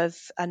along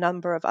with a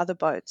number of other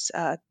boats,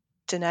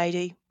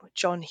 Dunedin,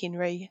 John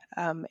Henry,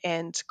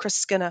 and Chris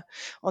Skinner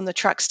on the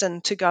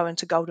Truxton to go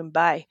into Golden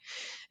Bay.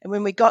 And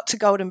when we got to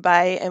Golden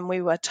Bay and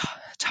we were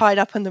tied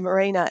up in the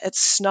marina, it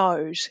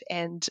snowed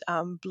and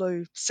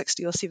blew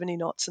 60 or 70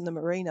 knots in the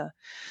marina.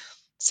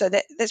 So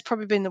that's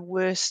probably been the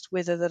worst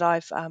weather that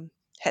I've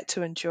had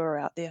to endure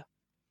out there.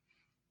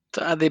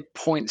 So are there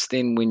points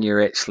then when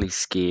you're actually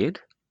scared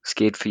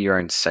for your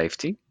own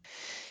safety?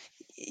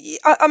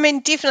 I mean,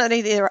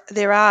 definitely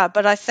there are,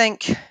 but I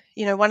think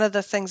one of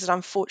the things that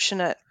I'm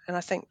fortunate, and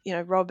I think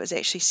Rob has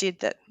actually said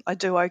that I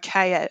do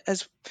okay at,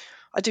 is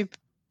I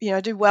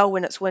do well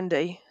when it's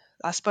windy.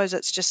 I suppose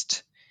it's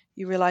just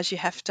you realise you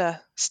have to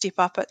step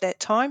up at that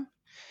time,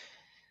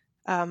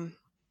 and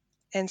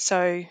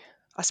so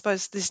I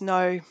suppose there's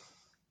no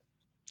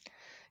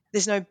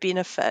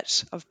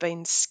benefit of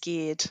being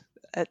scared.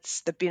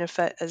 It's the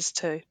benefit is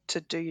to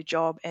do your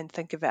job and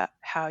think about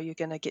how you're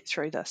going to get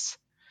through this.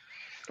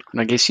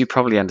 And I guess you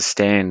probably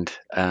understand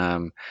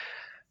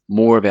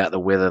more about the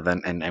weather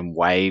and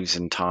waves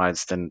and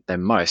tides than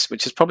most,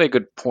 which is probably a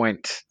good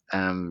point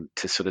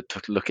to sort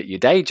of look at your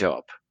day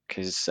job.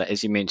 Because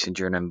as you mentioned,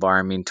 you're an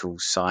environmental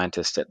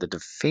scientist at the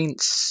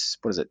Defence,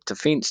 what is it,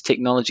 Defence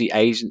Technology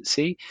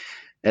Agency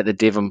at the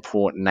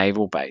Devonport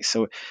Naval Base.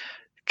 So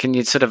can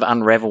you sort of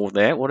unravel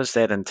that? What does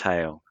that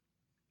entail?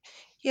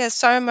 Yeah,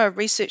 so I'm a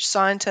research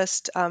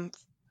scientist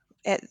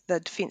at the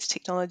Defence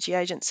Technology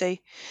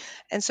Agency.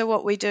 And so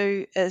what we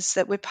do is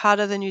that we're part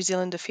of the New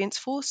Zealand Defence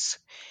Force.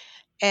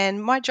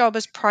 And my job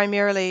is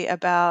primarily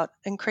about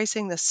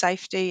increasing the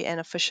safety and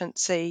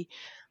efficiency,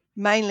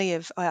 mainly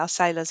of our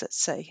sailors at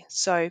sea.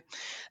 So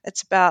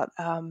it's about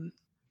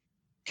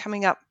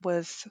coming up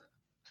with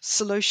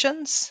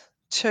solutions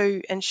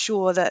to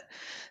ensure that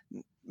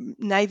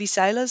Navy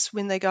sailors,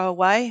 when they go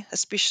away,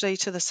 especially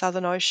to the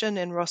Southern Ocean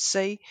and Ross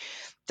Sea,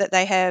 that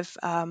they have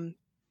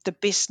the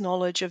best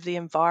knowledge of the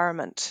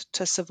environment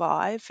to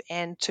survive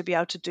and to be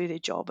able to do their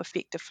job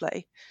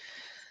effectively.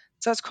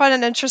 So it's quite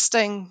an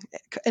interesting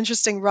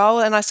role,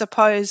 and I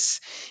suppose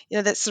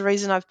that's the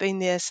reason I've been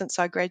there since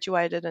I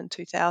graduated in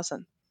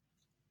 2000.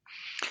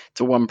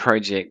 So one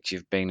project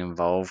you've been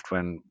involved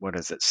when, what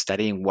is it,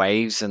 studying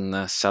waves in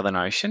the Southern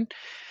Ocean?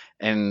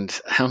 And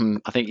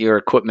I think your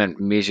equipment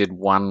measured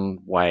one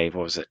wave,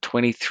 what was it,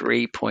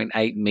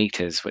 23.8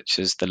 meters, which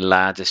is the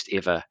largest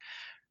ever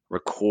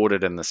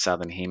recorded in the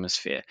Southern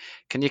Hemisphere.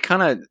 Can you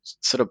kind of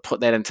sort of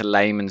put that into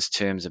layman's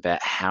terms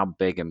about how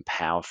big and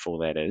powerful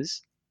that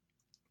is?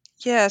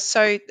 Yeah,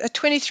 so a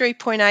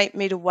 23.8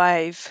 meter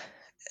wave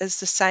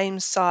is the same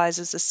size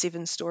as a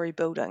 7-story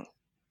building.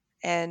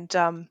 And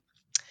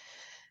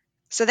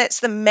so that's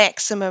the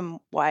maximum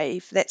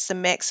wave, that's the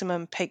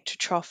maximum peak to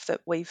trough that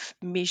we've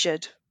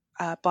measured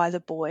by the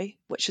buoy,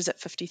 which is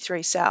at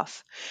 53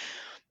 South.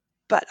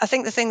 But I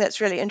think the thing that's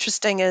really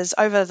interesting is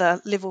over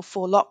the level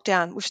 4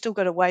 lockdown, we've still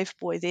got a wave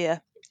buoy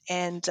there.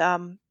 And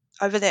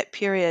over that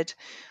period,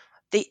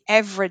 the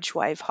average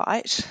wave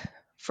height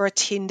for a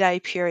 10-day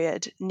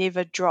period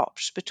never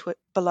dropped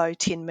below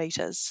 10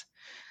 metres.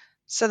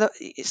 So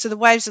the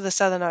waves of the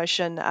Southern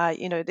Ocean are,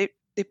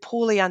 they're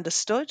poorly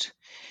understood,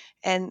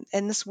 and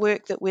this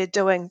work that we're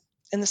doing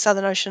in the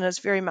Southern Ocean is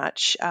very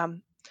much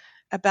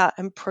about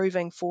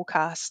improving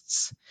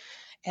forecasts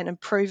and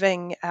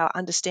improving our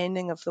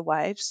understanding of the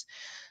waves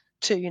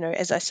to,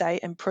 as I say,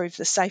 improve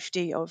the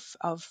safety of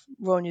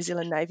Royal New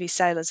Zealand Navy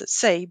sailors at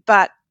sea.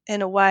 But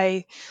in a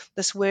way,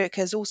 this work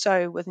is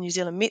also with New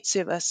Zealand Met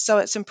Service, so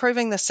it's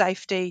improving the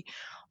safety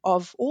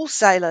of all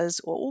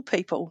sailors or all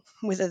people,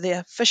 whether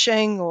they're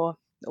fishing or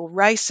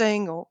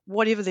racing or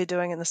whatever they're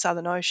doing in the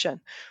Southern Ocean.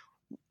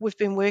 We've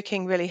been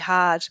working really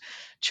hard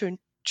to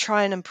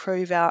try and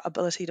improve our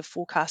ability to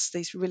forecast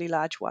these really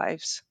large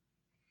waves.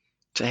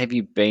 So have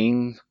you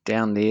been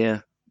down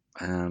there,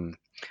 um,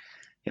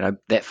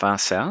 that far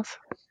south?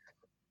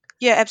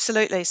 Yeah,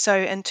 absolutely. So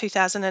in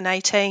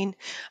 2018,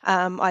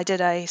 I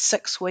did a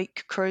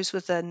 6-week cruise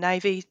with the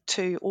Navy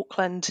to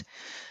Auckland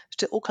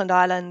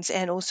Islands,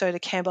 and also to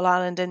Campbell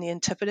Island in the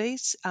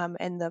Antipodes,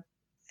 and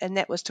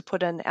that was to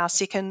put in our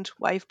second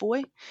wave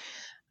buoy.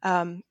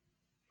 Um,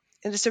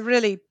 and it's a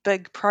really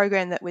big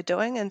program that we're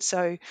doing, and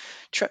so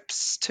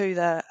trips to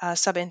the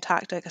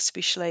subantarctic,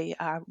 especially,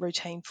 are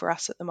routine for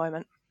us at the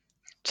moment.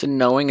 So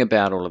knowing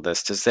about all of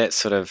this, does that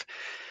sort of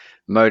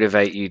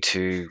motivate you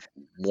to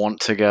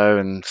want to go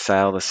and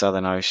sail the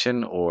Southern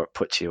Ocean, or it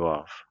puts you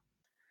off?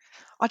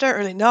 I don't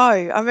really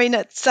know. I mean,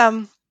 it's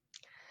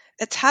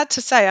hard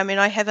to say. I mean,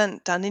 I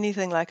haven't done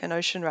anything like an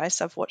ocean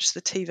race. I've watched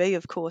the TV,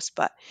 of course,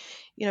 but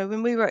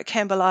when we were at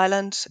Campbell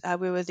Island,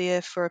 we were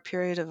there for a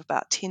period of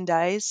about 10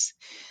 days,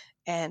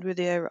 and we're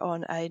there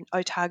on an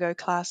Otago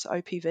class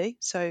OPV,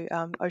 so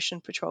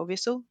ocean patrol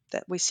vessel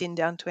that we send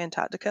down to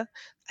Antarctica,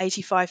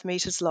 85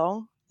 meters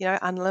long,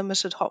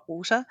 unlimited hot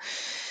water.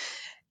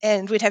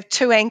 And we'd have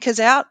two anchors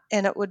out,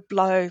 and it would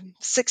blow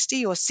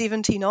 60 or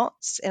 70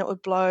 knots, and it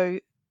would blow.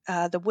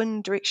 The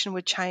wind direction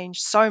would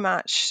change so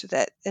much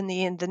that in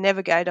the end, the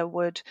navigator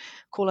would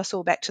call us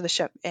all back to the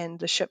ship, and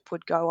the ship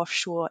would go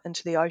offshore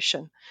into the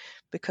ocean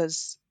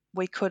because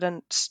we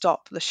couldn't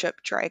stop the ship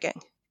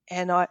dragging.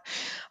 And I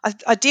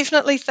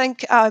definitely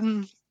think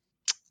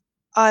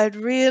I'd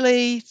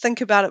really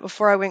think about it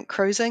before I went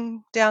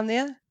cruising down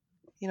there.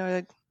 You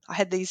know, I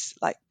had these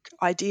like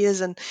ideas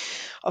and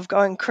of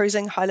going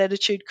cruising, high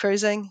latitude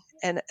cruising,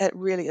 and it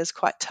really is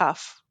quite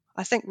tough.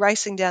 I think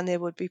racing down there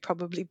would be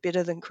probably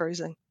better than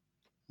cruising.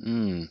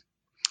 Mm.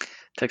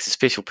 Takes a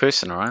special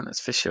person, all right?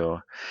 That's for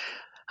sure.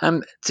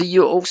 So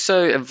you're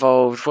also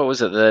involved, what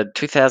was it, the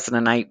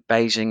 2008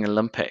 Beijing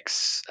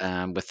Olympics,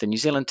 with the New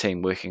Zealand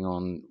team working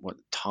on what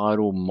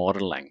tidal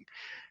modelling.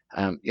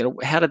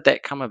 How did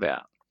that come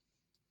about?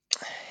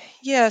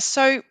 Yeah,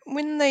 so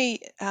when the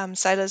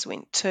sailors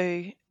went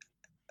to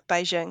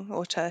Beijing,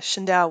 or to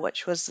Qingdao,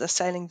 which was the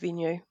sailing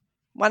venue,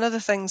 one of the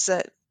things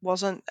that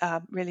wasn't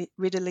really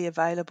readily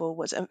available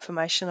was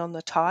information on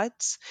the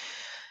tides.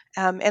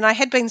 And I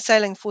had been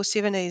sailing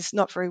 470s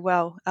not very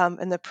well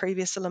in the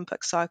previous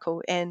Olympic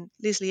cycle, and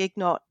Leslie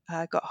Ignott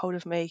got hold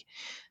of me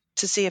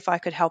to see if I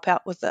could help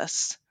out with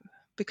this,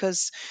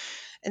 because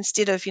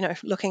instead of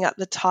looking up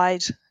the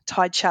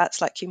tide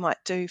charts like you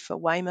might do for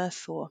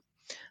Weymouth or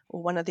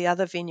one of the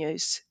other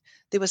venues,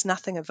 there was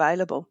nothing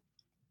available.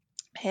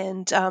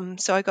 And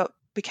so I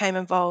became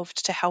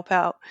involved to help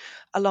out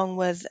along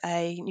with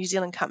a New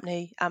Zealand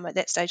company at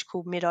that stage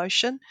called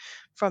MedOcean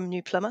from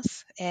New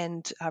Plymouth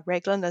and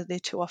Raglan, are their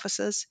two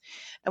offices,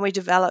 and we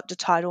developed a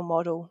tidal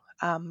model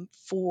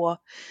for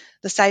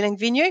the sailing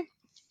venue.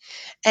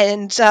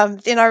 And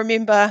then I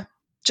remember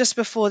just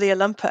before the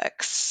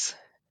Olympics,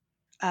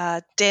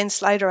 Dan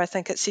Slater, I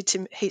think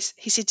he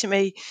said to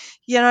me,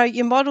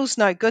 your model's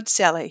no good,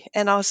 Sally.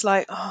 And I was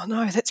like, oh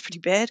no, that's pretty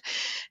bad.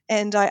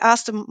 And I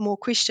asked him more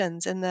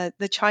questions, and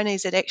the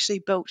Chinese had actually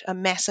built a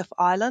massive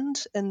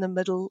island in the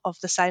middle of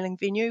the sailing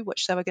venue,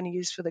 which they were going to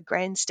use for the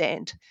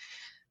grandstand.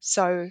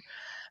 So,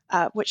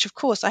 which of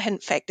course I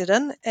hadn't factored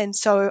in. And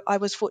so I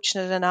was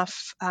fortunate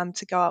enough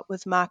to go up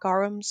with Mark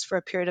Orams for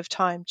a period of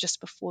time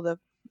just before the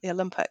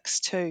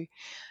Olympics to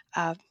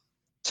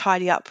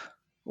tidy up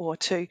or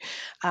to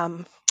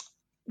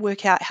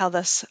work out how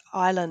this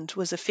island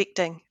was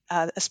affecting,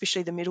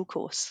 especially the middle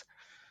course.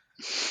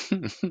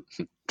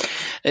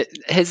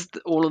 Has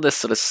all of this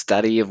sort of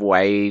study of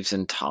waves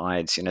and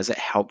tides, has it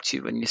helped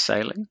you when you're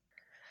sailing?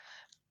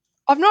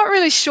 I'm not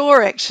really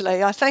sure,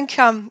 actually. I think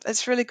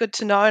it's really good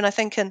to know, and I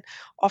think in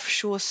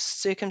offshore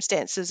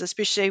circumstances,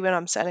 especially when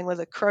I'm sailing with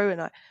a crew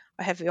and I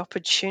have the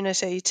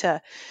opportunity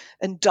to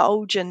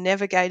indulge in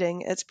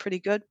navigating, it's pretty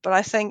good. But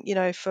I think,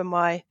 for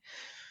my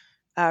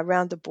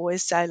round the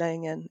buoys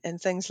sailing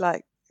and things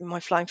like my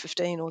Flying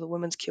 15 or the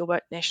Women's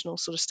Keelboat National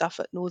sort of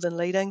stuff at Northern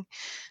Leading,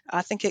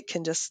 I think it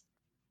can just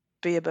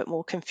be a bit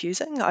more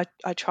confusing.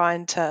 I try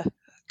and to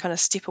kind of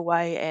step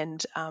away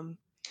and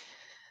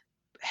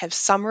have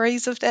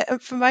summaries of that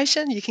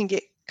information. You can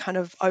get kind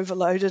of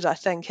overloaded, I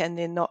think, and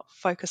then not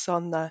focus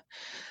on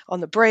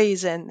the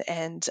breeze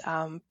and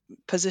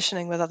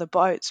positioning with other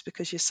boats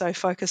because you're so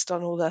focused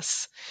on all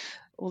this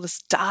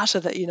data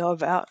that you know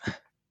about.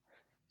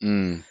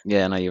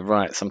 Yeah, no, you're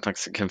right.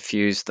 Sometimes it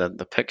confused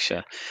the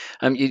picture.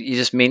 You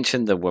just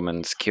mentioned the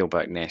Women's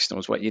Keelboat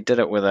Nationals. What, you did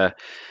it with a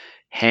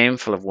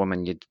handful of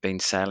women you'd been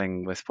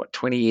sailing with,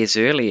 20 years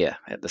earlier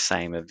at the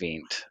same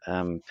event.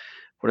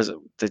 What is it?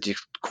 Did you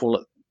call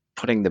it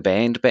putting the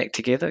band back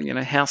together?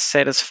 How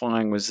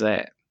satisfying was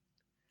that?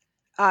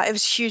 It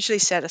was hugely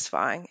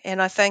satisfying,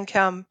 and I think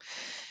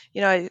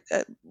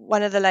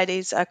one of the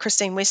ladies,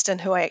 Christine Weston,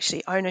 who I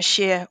actually own a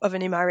share of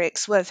an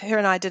MRX with, her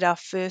and I did our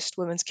first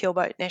Women's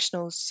Keelboat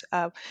Nationals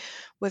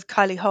with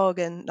Kylie Hogg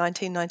in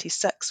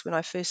 1996 when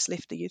I first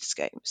left the youth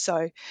scheme.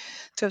 So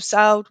to have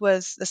sailed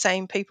with the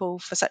same people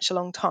for such a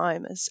long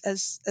time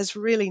is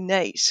really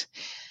neat.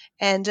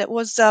 And it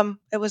was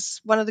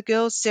one of the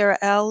girls, Sarah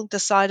L,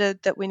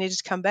 decided that we needed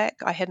to come back.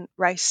 I hadn't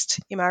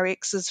raced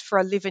MRXs for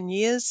 11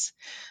 years.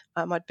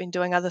 I'd been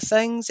doing other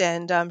things,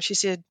 and she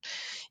said,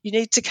 "You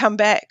need to come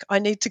back. I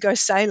need to go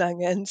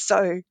sailing." And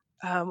so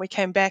we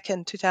came back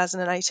in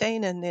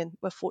 2018, and then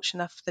we're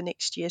fortunate enough the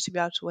next year to be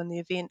able to win the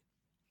event.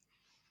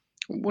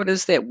 What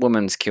is that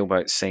women's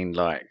keelboat scene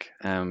like?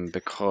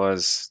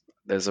 Because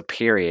there's a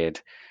period,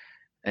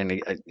 and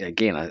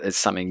again, it's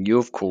something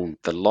you've called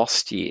the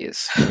lost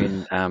years,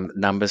 when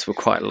numbers were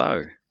quite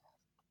low.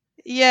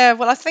 Yeah,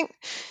 well, I think,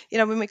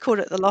 when we called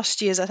it the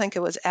lost years, I think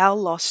it was our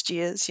lost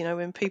years,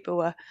 when people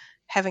were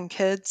having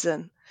kids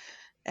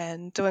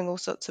and doing all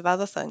sorts of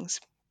other things.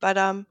 But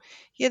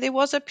yeah, there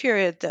was a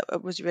period that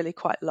it was really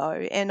quite low,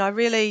 and I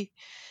really,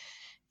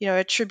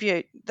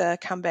 attribute the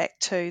comeback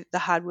to the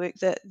hard work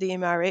that the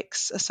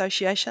MRX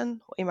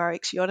Association, or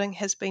MRX Yachting,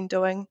 has been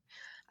doing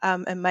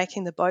and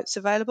making the boats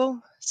available.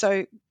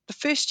 So the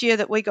first year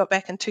that we got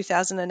back in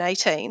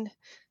 2018,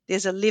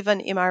 there's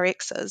 11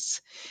 MRXs,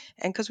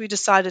 and because we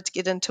decided to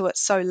get into it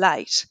so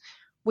late,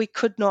 we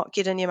could not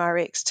get an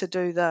MRX to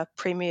do the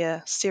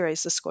Premier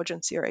Series, the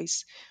Squadron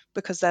Series,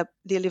 because the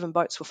 11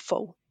 boats were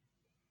full.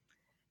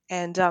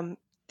 And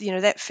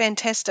that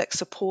fantastic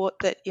support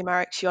that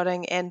MRX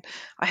Yachting and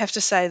I have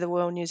to say the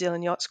Royal New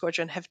Zealand Yacht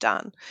Squadron have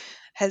done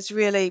has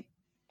really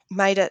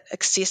made it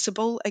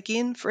accessible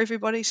again for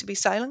everybody to be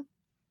sailing.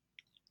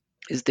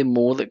 Is there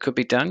more that could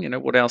be done?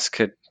 What else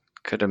could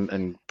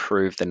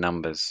improve the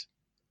numbers?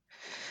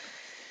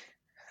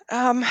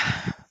 I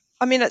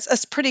mean,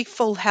 it's pretty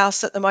full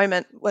house at the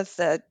moment with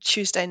the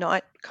Tuesday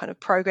night kind of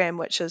program,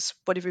 which is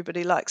what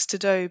everybody likes to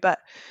do. But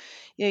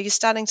you're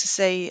starting to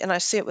see, and I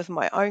see it with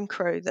my own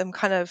crew, them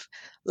kind of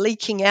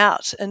leaking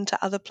out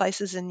into other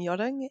places in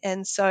yachting.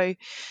 And so,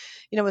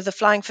 with the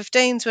Flying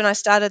 15s, when I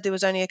started, there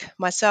was only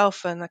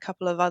myself and a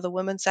couple of other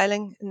women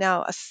sailing.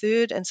 Now a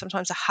third and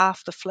sometimes a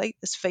half the fleet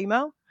is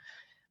female.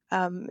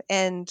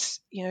 And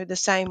the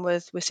same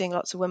with, we're seeing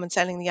lots of women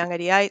sailing the Young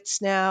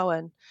 88s now,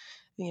 and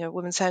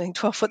women sailing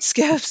 12-foot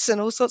skiffs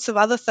and all sorts of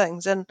other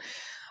things. And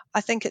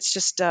I think it's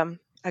just a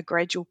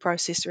gradual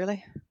process,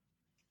 really.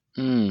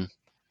 Hmm.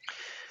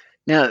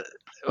 Now,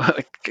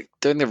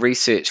 doing the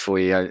research for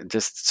you,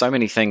 just so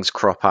many things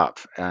crop up.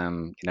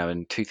 In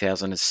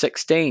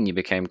 2016, you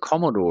became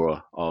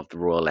Commodore of the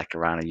Royal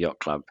Akarana Yacht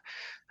Club.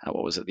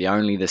 what was it?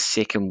 The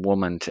second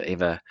woman to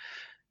ever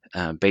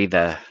be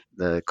the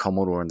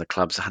Commodore in the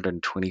club's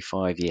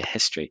 125-year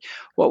history.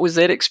 What was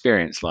that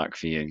experience like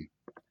for you?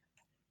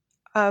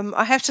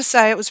 I have to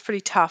say it was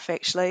pretty tough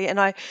actually, and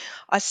I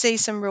see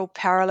some real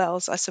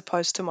parallels, I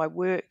suppose, to my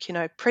work.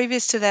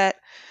 Previous to that,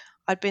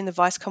 I'd been the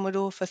Vice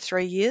Commodore for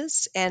 3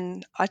 years,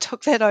 and I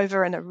took that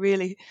over in a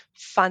really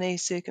funny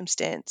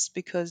circumstance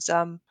because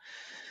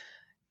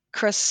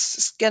Chris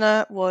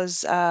Skinner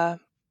was.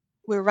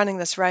 We were running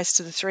this race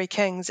to the Three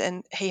Kings,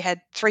 and he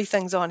had three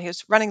things on. He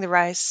was running the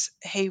race,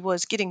 he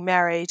was getting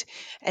married,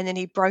 and then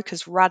he broke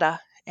his rudder,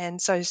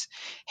 and so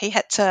he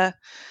had to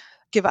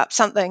give up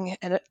something,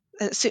 and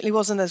it certainly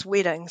wasn't his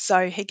wedding.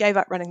 So he gave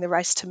up running the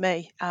race to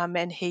me,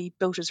 and he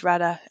built his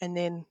rudder, and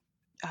then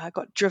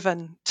got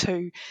driven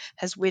to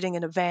his wedding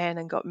in a van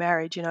and got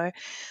married.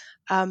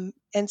 And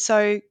so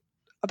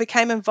I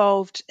became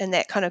involved in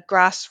that kind of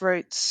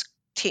grassroots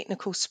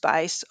technical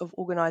space of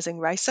organising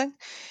racing.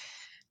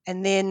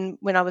 And then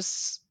when I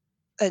was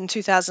in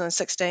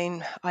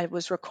 2016, I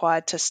was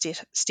required to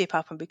step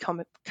up and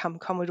become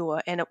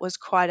Commodore, and it was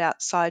quite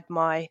outside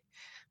my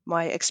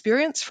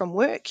experience from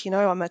work.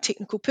 I'm a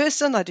technical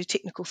person, I do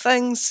technical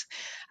things.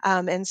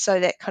 And so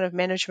that kind of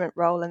management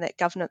role and that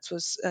governance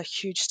was a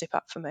huge step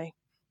up for me.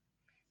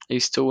 Are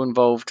you still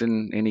involved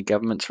in any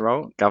governance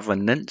roles? No,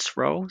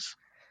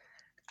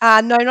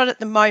 not at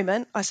the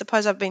moment. I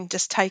suppose I've been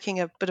just taking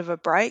a bit of a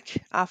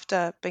break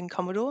after being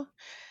Commodore.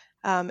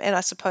 And I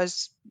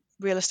suppose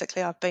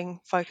realistically, I've been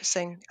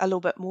focusing a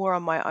little bit more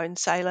on my own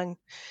sailing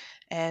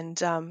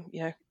and,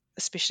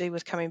 especially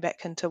with coming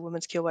back into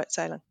women's keelboat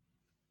sailing.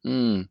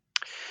 Mm.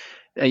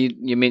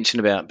 You mentioned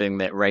about being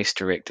that race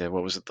director.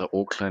 What was it, the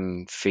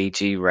Auckland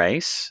Fiji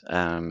race?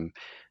 And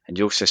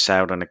you also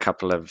sailed on a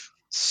couple of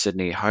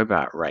Sydney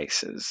Hobart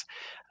races.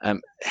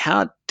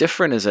 How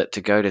different is it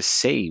to go to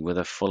sea with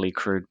a fully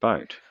crewed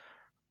boat?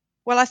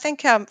 Well, I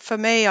think for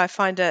me, I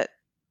find it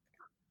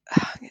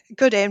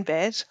good and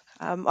bad.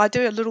 I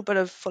do a little bit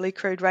of fully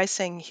crewed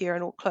racing here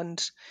in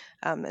Auckland,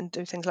 and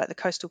do things like the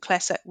Coastal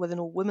Classic with an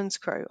all women's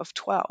crew of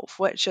 12,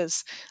 which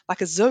is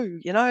like a zoo.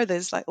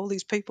 There's like all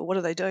these people. What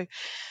do they do?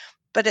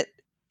 But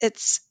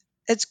it's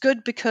it's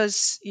good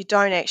because you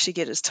don't actually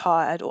get as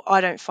tired, or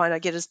I don't find I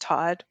get as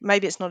tired.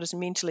 Maybe it's not as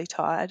mentally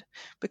tired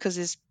because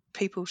there's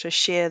people to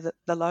share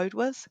the load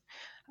with.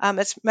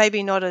 It's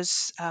maybe not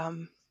as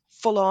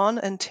full on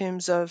in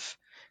terms of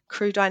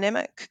crew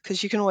dynamic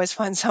because you can always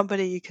find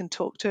somebody you can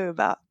talk to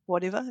about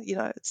whatever.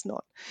 It's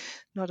not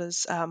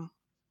as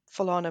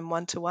full on and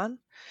one to one.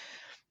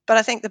 But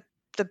I think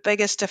the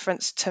biggest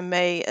difference to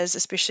me is,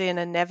 especially in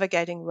a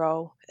navigating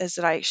role, is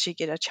that I actually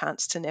get a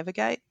chance to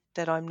navigate,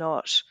 that I'm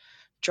not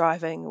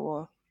driving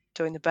or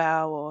doing the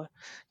bow or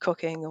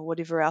cooking or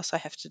whatever else I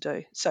have to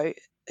do. So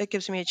it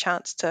gives me a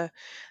chance to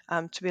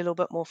be a little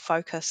bit more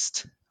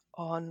focused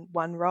on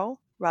one role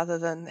rather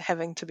than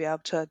having to be able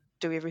to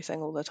do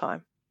everything all the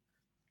time.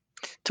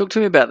 Talk to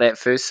me about that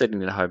first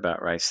Sydney to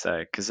Hobart race, though,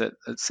 because it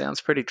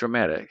sounds pretty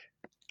dramatic.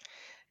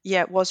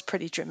 Yeah, it was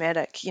pretty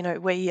dramatic.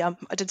 We I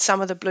did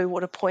some of the Blue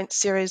Water Point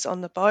series on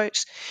the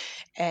boat,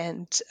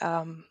 and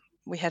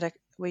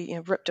we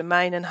ripped a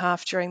main in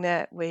half during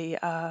that. We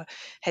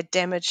had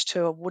damage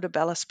to a water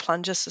ballast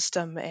plunger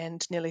system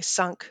and nearly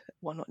sunk.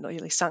 Well, not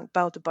nearly sunk.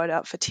 Bailed the boat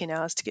out for 10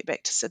 hours to get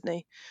back to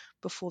Sydney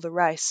before the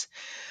race.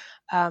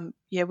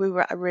 Yeah, we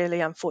were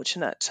really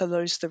unfortunate to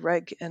lose the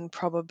rig in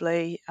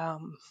probably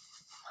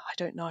I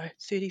don't know,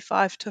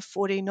 35 to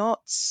 40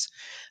 knots,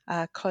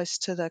 close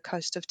to the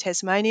coast of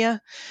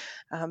Tasmania.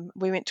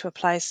 We went to a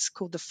place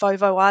called the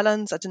Fovo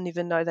Islands. I didn't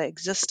even know they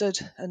existed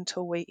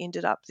until we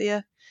ended up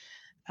there.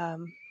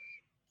 Um,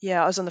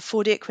 yeah, I was on the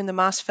foredeck when the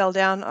mast fell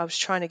down. I was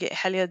trying to get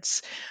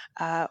halyards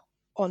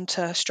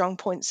onto strong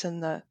points in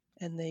the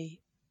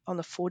on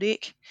the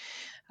foredeck.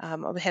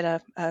 I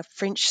had a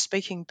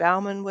French-speaking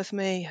bowman with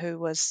me who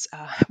was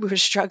we were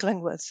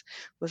struggling with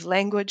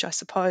language, I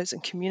suppose,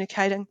 and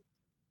communicating.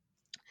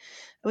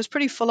 It was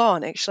pretty full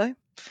on, actually.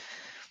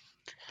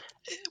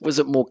 Was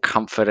it more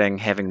comforting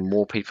having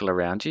more people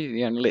around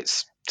you?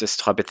 Let's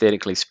just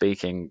hypothetically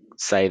speaking,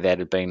 say that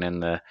had been in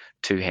the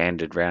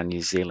two-handed round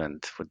New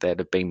Zealand. Would that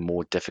have been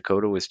more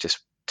difficult, or was just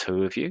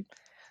two of you?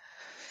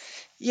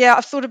 Yeah,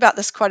 I've thought about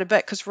this quite a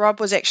bit because Rob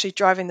was actually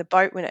driving the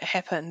boat when it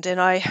happened, and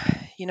I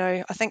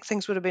think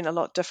things would have been a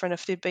lot different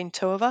if there'd been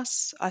two of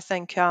us. I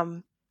think,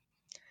 while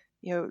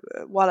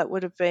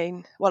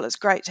it's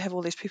great to have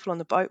all these people on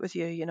the boat with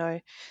you,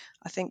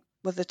 I think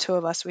with the two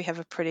of us, we have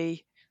a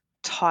pretty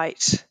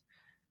tight,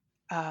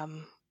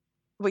 um,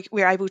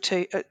 we're able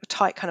to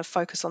tight kind of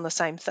focus on the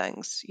same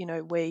things.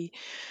 I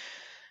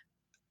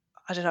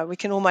don't know, we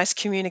can almost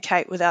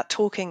communicate without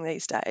talking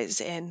these days,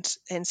 and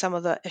some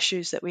of the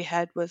issues that we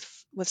had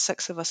with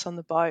six of us on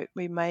the boat,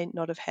 we may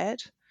not have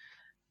had.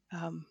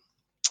 Um,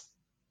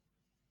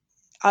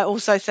 I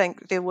also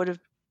think there would have,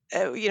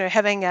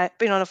 having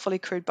been on a fully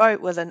crewed boat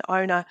with an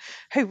owner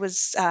who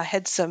was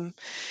had some,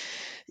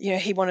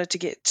 he wanted to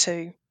get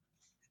to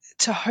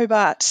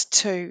Hobart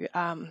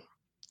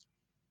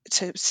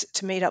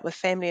to meet up with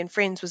family and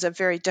friends was a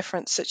very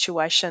different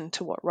situation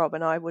to what Rob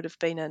and I would have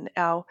been in.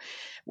 Our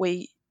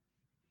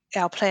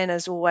plan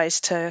is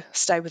always to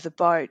stay with the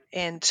boat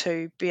and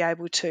to be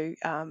able to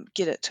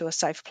get it to a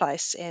safe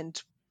place,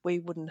 and we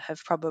wouldn't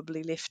have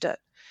probably left it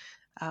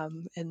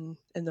in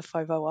the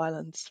Fovo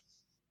Islands.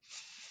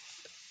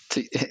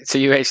 So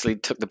you actually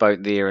took the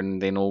boat there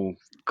and then all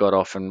got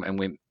off and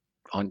went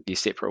on your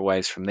separate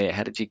ways from there.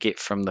 How did you get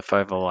from the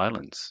Fovo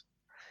Islands?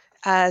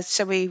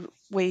 So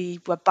we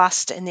were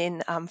bussed and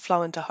then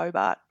flown to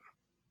Hobart.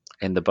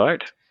 And the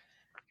boat?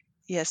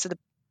 Yeah, so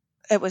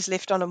it was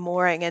left on a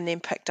mooring and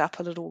then picked up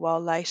a little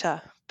while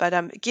later.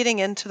 But getting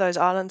into those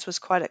islands was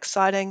quite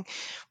exciting.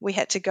 We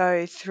had to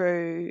go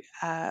through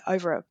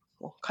over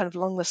kind of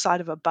along the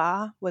side of a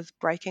bar with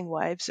breaking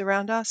waves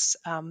around us.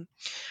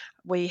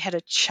 We had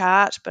a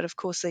chart, but of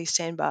course these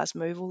sandbars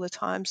move all the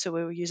time, so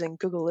we were using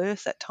Google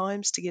Earth at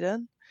times to get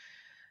in.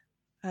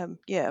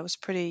 Yeah, it was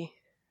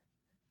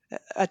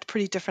a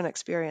pretty different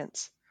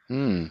experience.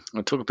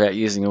 We'll talk about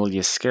using all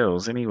your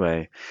skills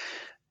anyway.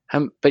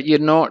 But you're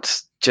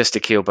not just a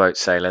keelboat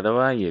sailor, though,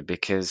 are you?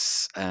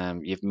 Because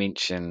you've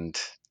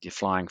mentioned your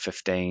flying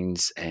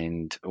 15s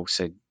and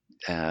also,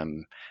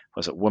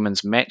 was it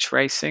women's match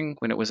racing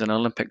when it was an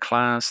Olympic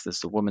class? There's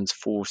the women's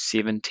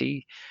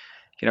 470.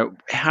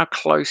 How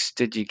close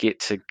did you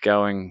get to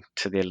going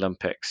to the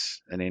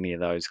Olympics in any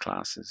of those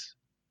classes?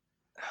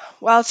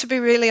 Well, to be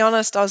really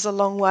honest, I was a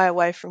long way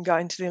away from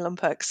going to the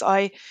Olympics.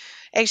 I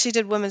actually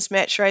did women's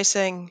match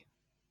racing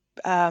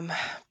um,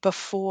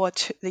 before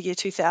the year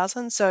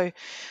 2000. So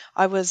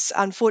I was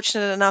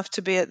unfortunate enough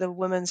to be at the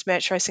Women's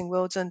Match Racing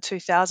Worlds in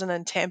 2000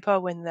 in Tampa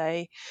when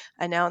they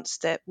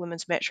announced that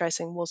women's match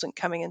racing wasn't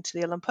coming into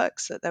the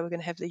Olympics, that they were going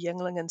to have the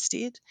Yingling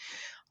instead.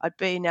 I'd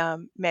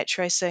been match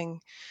racing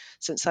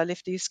since I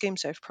left the youth scheme,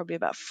 so for probably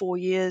about 4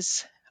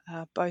 years,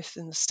 both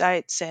in the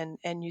States and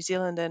New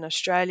Zealand and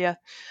Australia,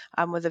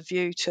 with a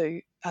view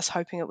to us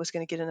hoping it was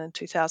going to get in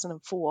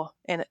 2004,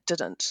 and it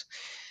didn't.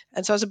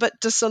 And so I was a bit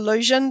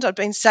disillusioned. I'd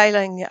been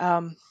sailing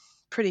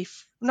pretty,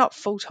 not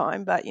full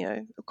time, but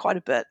quite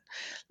a bit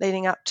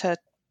leading up to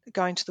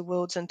going to the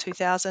Worlds in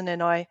 2000.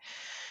 And I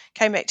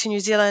came back to New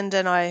Zealand,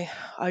 and I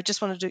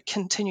just wanted to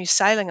continue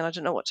sailing, and I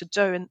didn't know what to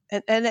do.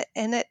 And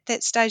at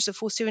that stage, the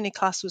 470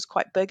 class was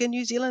quite big in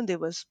New Zealand. There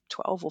was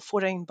 12 or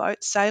 14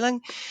 boats sailing,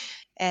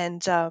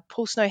 and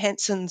Paul Snow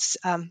Hansen's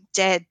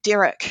dad,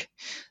 Derek,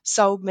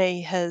 sold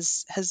me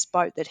his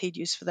boat that he'd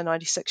used for the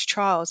 96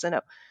 trials, and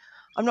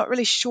I'm not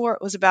really sure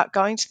it was about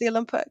going to the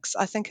Olympics.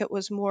 I think it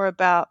was more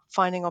about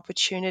finding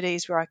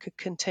opportunities where I could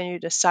continue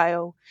to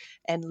sail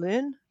and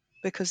learn,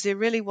 because there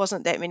really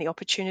wasn't that many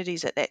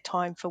opportunities at that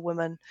time for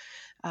women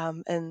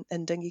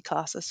in dinghy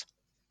classes.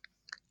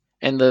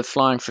 And the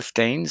Flying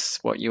 15s,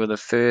 you were the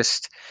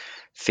first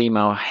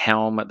female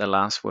helm at the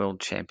last World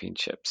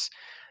Championships.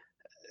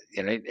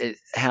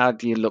 How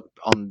do you look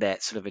on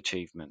that sort of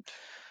achievement?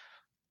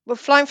 Well,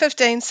 Flying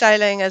 15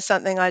 sailing is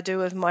something I do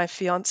with my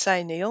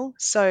fiance Neil.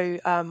 So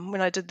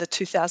when I did the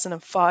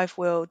 2005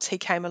 Worlds, he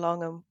came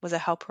along and was a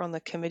helper on the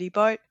committee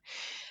boat,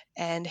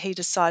 and he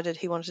decided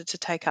he wanted to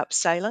take up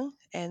sailing.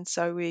 And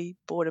so we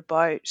bought a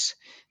boat,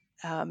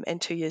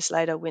 and 2 years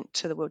later went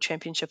to the World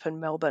Championship in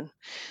Melbourne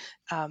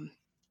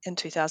in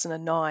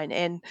 2009.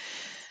 And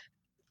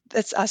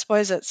I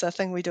suppose it's a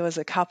thing we do as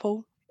a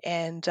couple.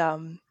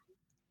 And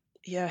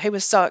yeah, he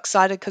was so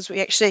excited because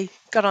we actually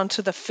got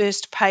onto the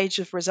first page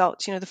of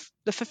results.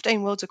 The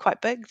 15 Worlds are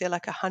quite big. They're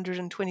like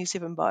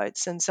 127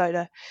 boats. And so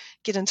to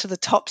get into the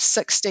top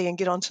 60 and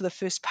get onto the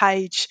first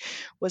page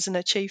was an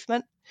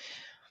achievement.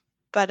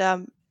 But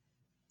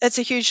it's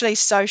a hugely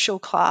social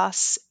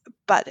class,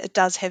 but it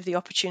does have the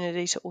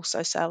opportunity to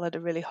also sail at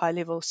a really high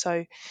level.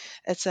 So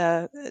it's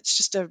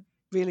just a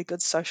really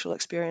good social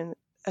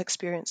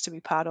experience to be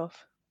part of.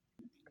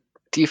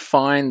 Do you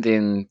find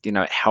then,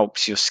 it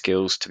helps your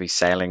skills to be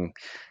sailing,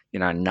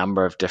 a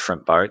number of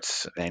different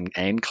boats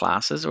and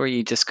classes, or are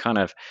you just kind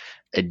of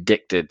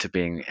addicted to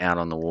being out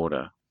on the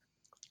water?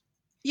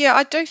 Yeah,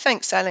 I do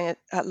think sailing at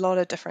a lot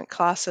of different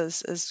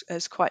classes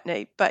is quite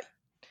neat. But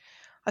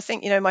I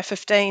think, my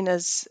 15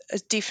 is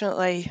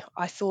definitely,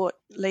 I thought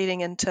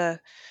leading into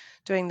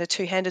doing the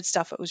two-handed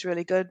stuff, it was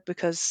really good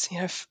because,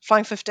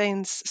 flying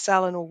 15s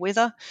sail in all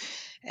weather,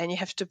 and you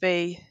have to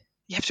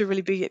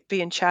really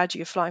be in charge of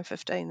your flying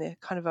 15. They're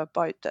kind of a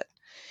boat that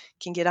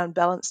can get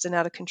unbalanced and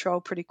out of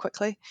control pretty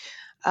quickly.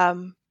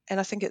 And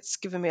I think it's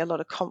given me a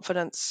lot of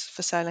confidence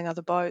for sailing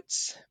other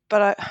boats.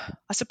 But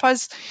I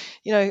suppose,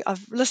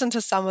 I've listened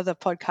to some of the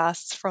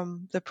podcasts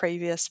from the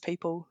previous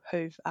people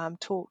who've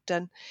talked,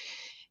 and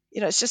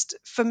it's just,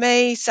 for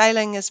me,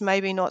 sailing is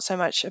maybe not so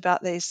much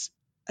about these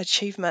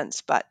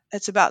achievements, but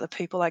it's about the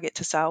people I get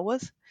to sail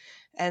with.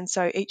 And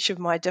so each of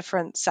my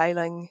different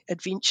sailing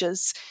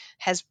adventures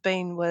has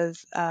been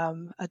with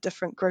a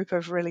different group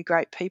of really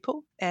great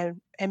people. And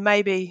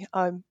maybe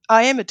I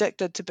am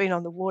addicted to being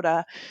on the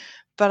water,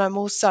 but I'm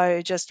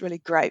also just really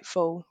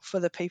grateful for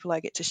the people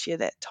I get to share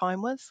that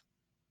time with.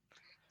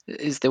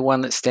 Is there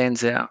one that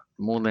stands out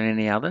more than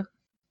any other?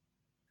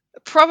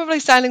 Probably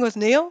sailing with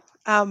Neil.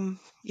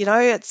 You know,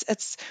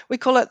 it's we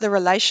call it the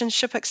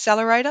relationship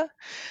accelerator,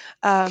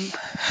 um,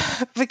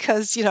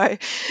 because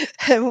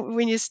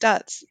when you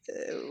start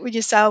when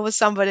you sail with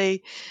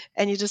somebody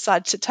and you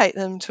decide to take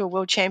them to a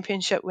world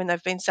championship when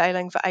they've been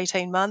sailing for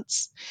 18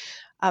 months,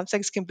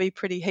 things can be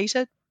pretty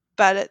heated,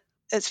 but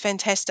it's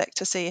fantastic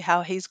to see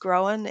how he's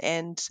growing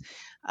and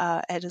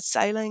at his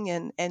sailing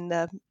and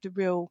the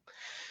real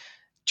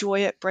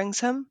joy it brings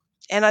him.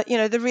 And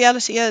the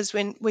reality is,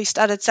 when we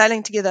started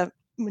sailing together,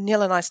 when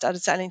Neil and I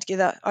started sailing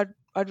together,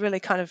 I'd really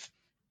kind of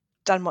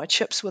done my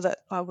chips with it.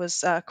 I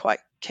was quite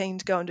keen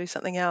to go and do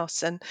something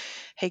else, and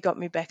he got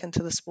me back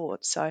into the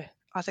sport. So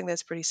I think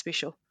that's pretty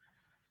special.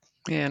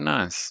 Yeah,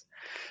 nice.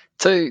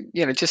 So,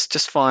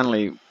 just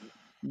finally,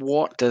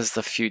 what does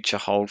the future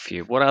hold for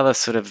you? What other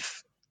sort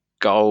of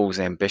goals,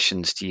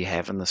 ambitions do you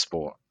have in the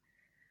sport?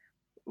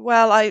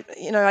 Well, I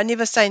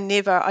never say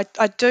never.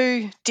 I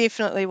do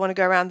definitely want to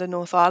go around the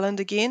North Island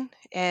again,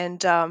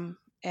 and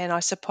I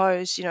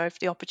suppose if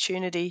the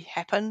opportunity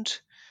happened,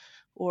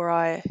 or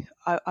I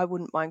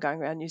wouldn't mind going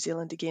around New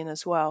Zealand again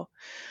as well.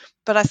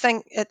 But I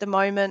think at the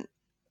moment,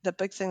 the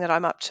big thing that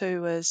I'm up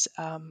to is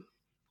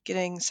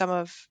getting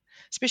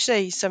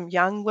especially some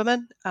young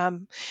women,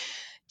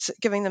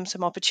 giving them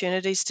some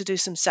opportunities to do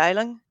some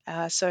sailing.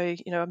 So,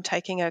 I'm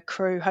taking a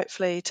crew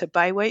hopefully to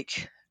Bay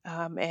Week,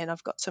 and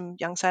I've got some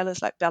young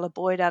sailors like Bella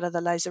Boyd out of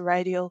the Laser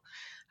Radial,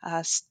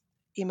 uh,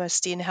 Emma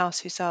Stenhouse,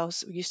 who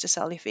used to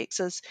sail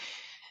FXs,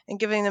 and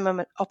giving them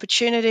an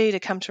opportunity to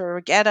come to a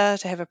regatta,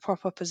 to have a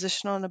proper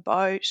position on a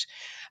boat,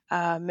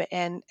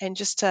 and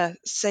just to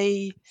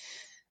see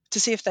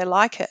if they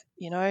like it,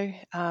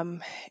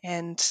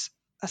 and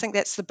I think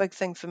that's the big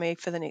thing for me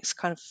for the next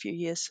kind of few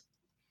years.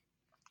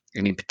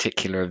 Any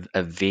particular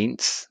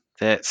events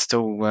that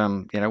still,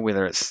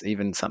 whether it's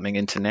even something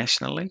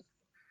internationally?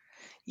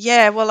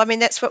 Yeah, well, I mean,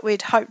 that's what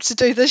we'd hoped to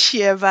do this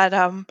year, but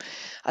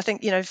I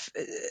think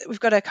we've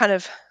got to kind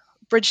of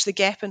bridge the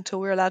gap until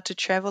we're allowed to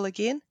travel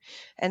again.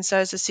 And so,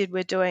 as I said, we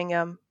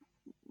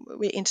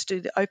aim to do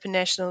the Open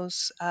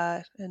Nationals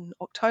in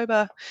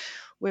October,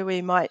 where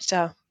we might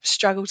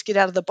struggle to get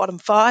out of the bottom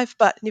five,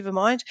 but never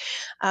mind.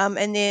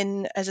 And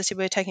then, as I said,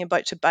 we're taking a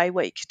boat to Bay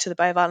Week, to the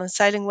Bay of Islands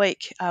Sailing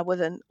Week,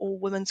 with an all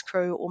women's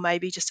crew, or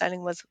maybe just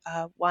sailing with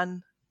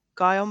one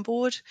guy on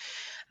board.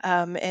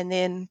 And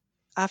then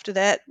after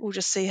that, we'll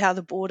just see how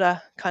the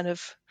border kind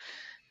of,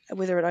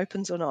 whether it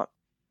opens or not.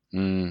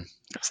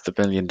 That's the $1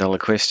 billion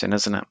question,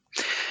 isn't it?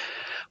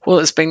 Well,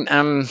 it's been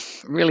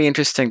really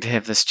interesting to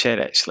have this chat,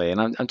 actually,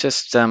 and I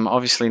just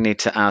obviously need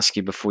to ask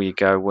you before you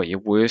go what your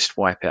worst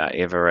wipeout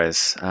ever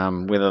is.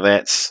 Whether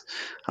that's,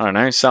 I don't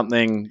know,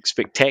 something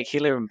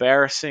spectacular,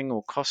 embarrassing,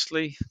 or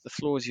costly. The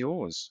floor is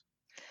yours.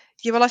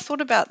 Yeah, well, I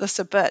thought about this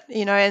a bit,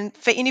 and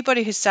for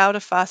anybody who's sailed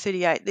a FAR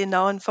 38, they're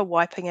known for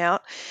wiping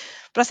out.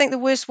 But I think the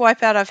worst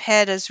wipeout I've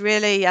had is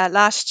really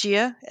last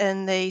year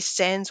in the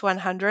Sands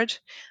 100.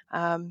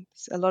 A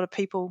lot of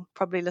people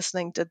probably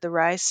listening did the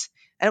race,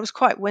 and it was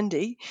quite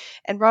windy.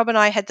 And Rob and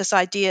I had this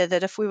idea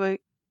that if we were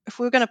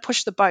going to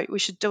push the boat, we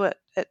should do it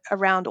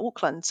around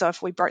Auckland. So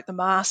if we broke the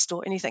mast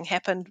or anything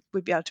happened,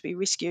 we'd be able to be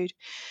rescued.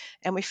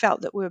 And we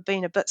felt that we were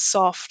being a bit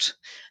soft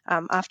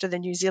after the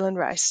New Zealand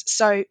race.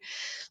 So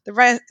the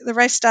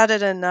race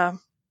started in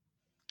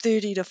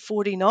 30 to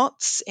 40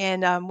 knots,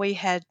 and we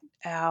had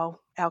our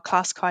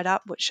class kite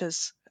up, which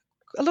is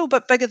a little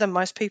bit bigger than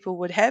most people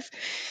would have.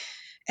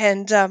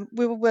 And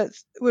we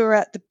were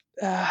at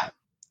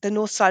the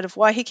north side of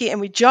Waiheke,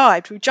 and we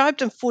jibed. We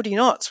jibed in 40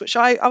 knots, which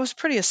I was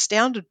pretty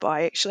astounded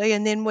by, actually.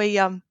 And then we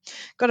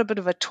got a bit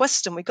of a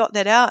twist, and we got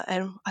that out.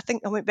 And I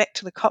think I went back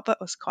to the cockpit,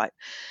 was quite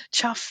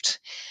chuffed.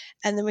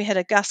 And then we had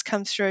a gust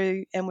come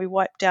through, and we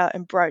wiped out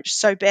and broached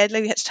so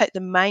badly we had to take the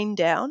main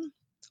down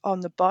on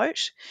the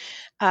boat,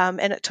 and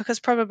it took us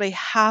probably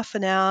half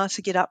an hour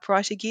to get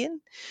upright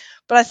again.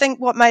 But I think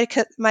what made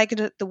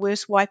it the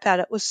worst wipeout,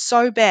 it was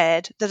so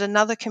bad that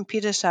another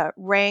competitor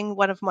rang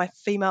one of my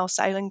female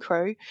sailing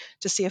crew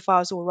to see if I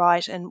was all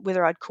right and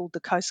whether I'd called the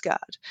Coast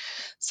Guard.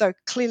 So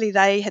clearly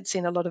they had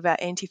seen a lot of our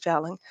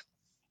anti-fouling.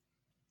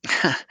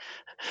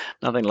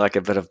 Nothing like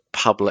a bit of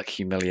public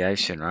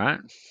humiliation, right?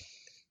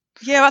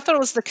 Yeah, I thought it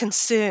was the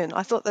concern.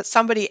 I thought that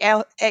somebody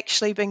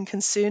actually being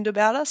concerned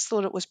about us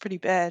thought it was pretty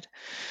bad.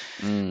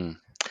 Mm.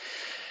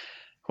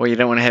 Well, you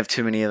don't want to have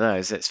too many of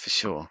those, that's for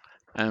sure.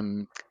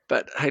 Um,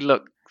 but hey,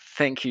 look,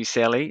 thank you,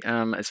 Sally.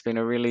 It's been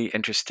a really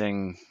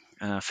interesting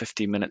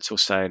 50 minutes or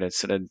so to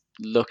sort of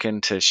look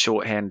into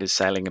shorthanded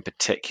sailing in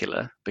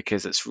particular,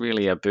 because it's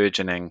really a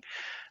burgeoning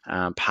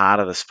part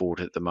of the sport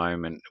at the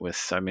moment with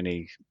so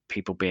many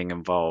people being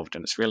involved,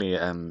 and it's really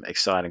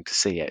exciting to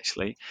see,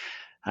 actually.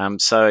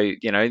 So,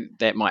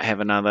 that might have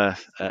another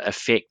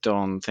effect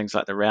on things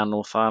like the Round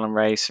North Island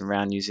race and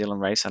Round New Zealand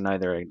race. I know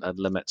there are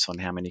limits on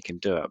how many can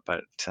do it,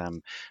 but it's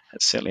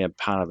certainly a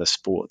part of the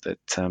sport that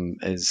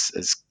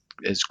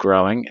is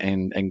growing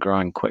and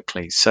growing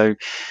quickly. So,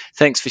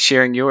 thanks for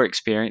sharing your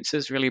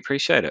experiences. Really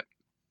appreciate it.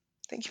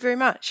 Thank you very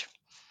much.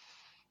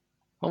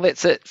 Well,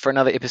 that's it for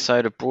another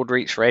episode of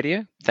Broadreach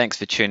Radio. Thanks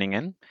for tuning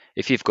in.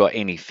 If you've got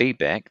any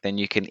feedback, then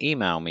you can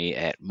email me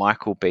at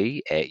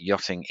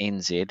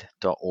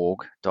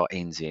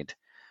michaelb@yachtingnz.org.nz.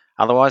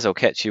 Otherwise, I'll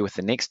catch you with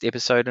the next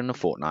episode in a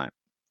fortnight.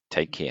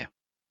 Take care.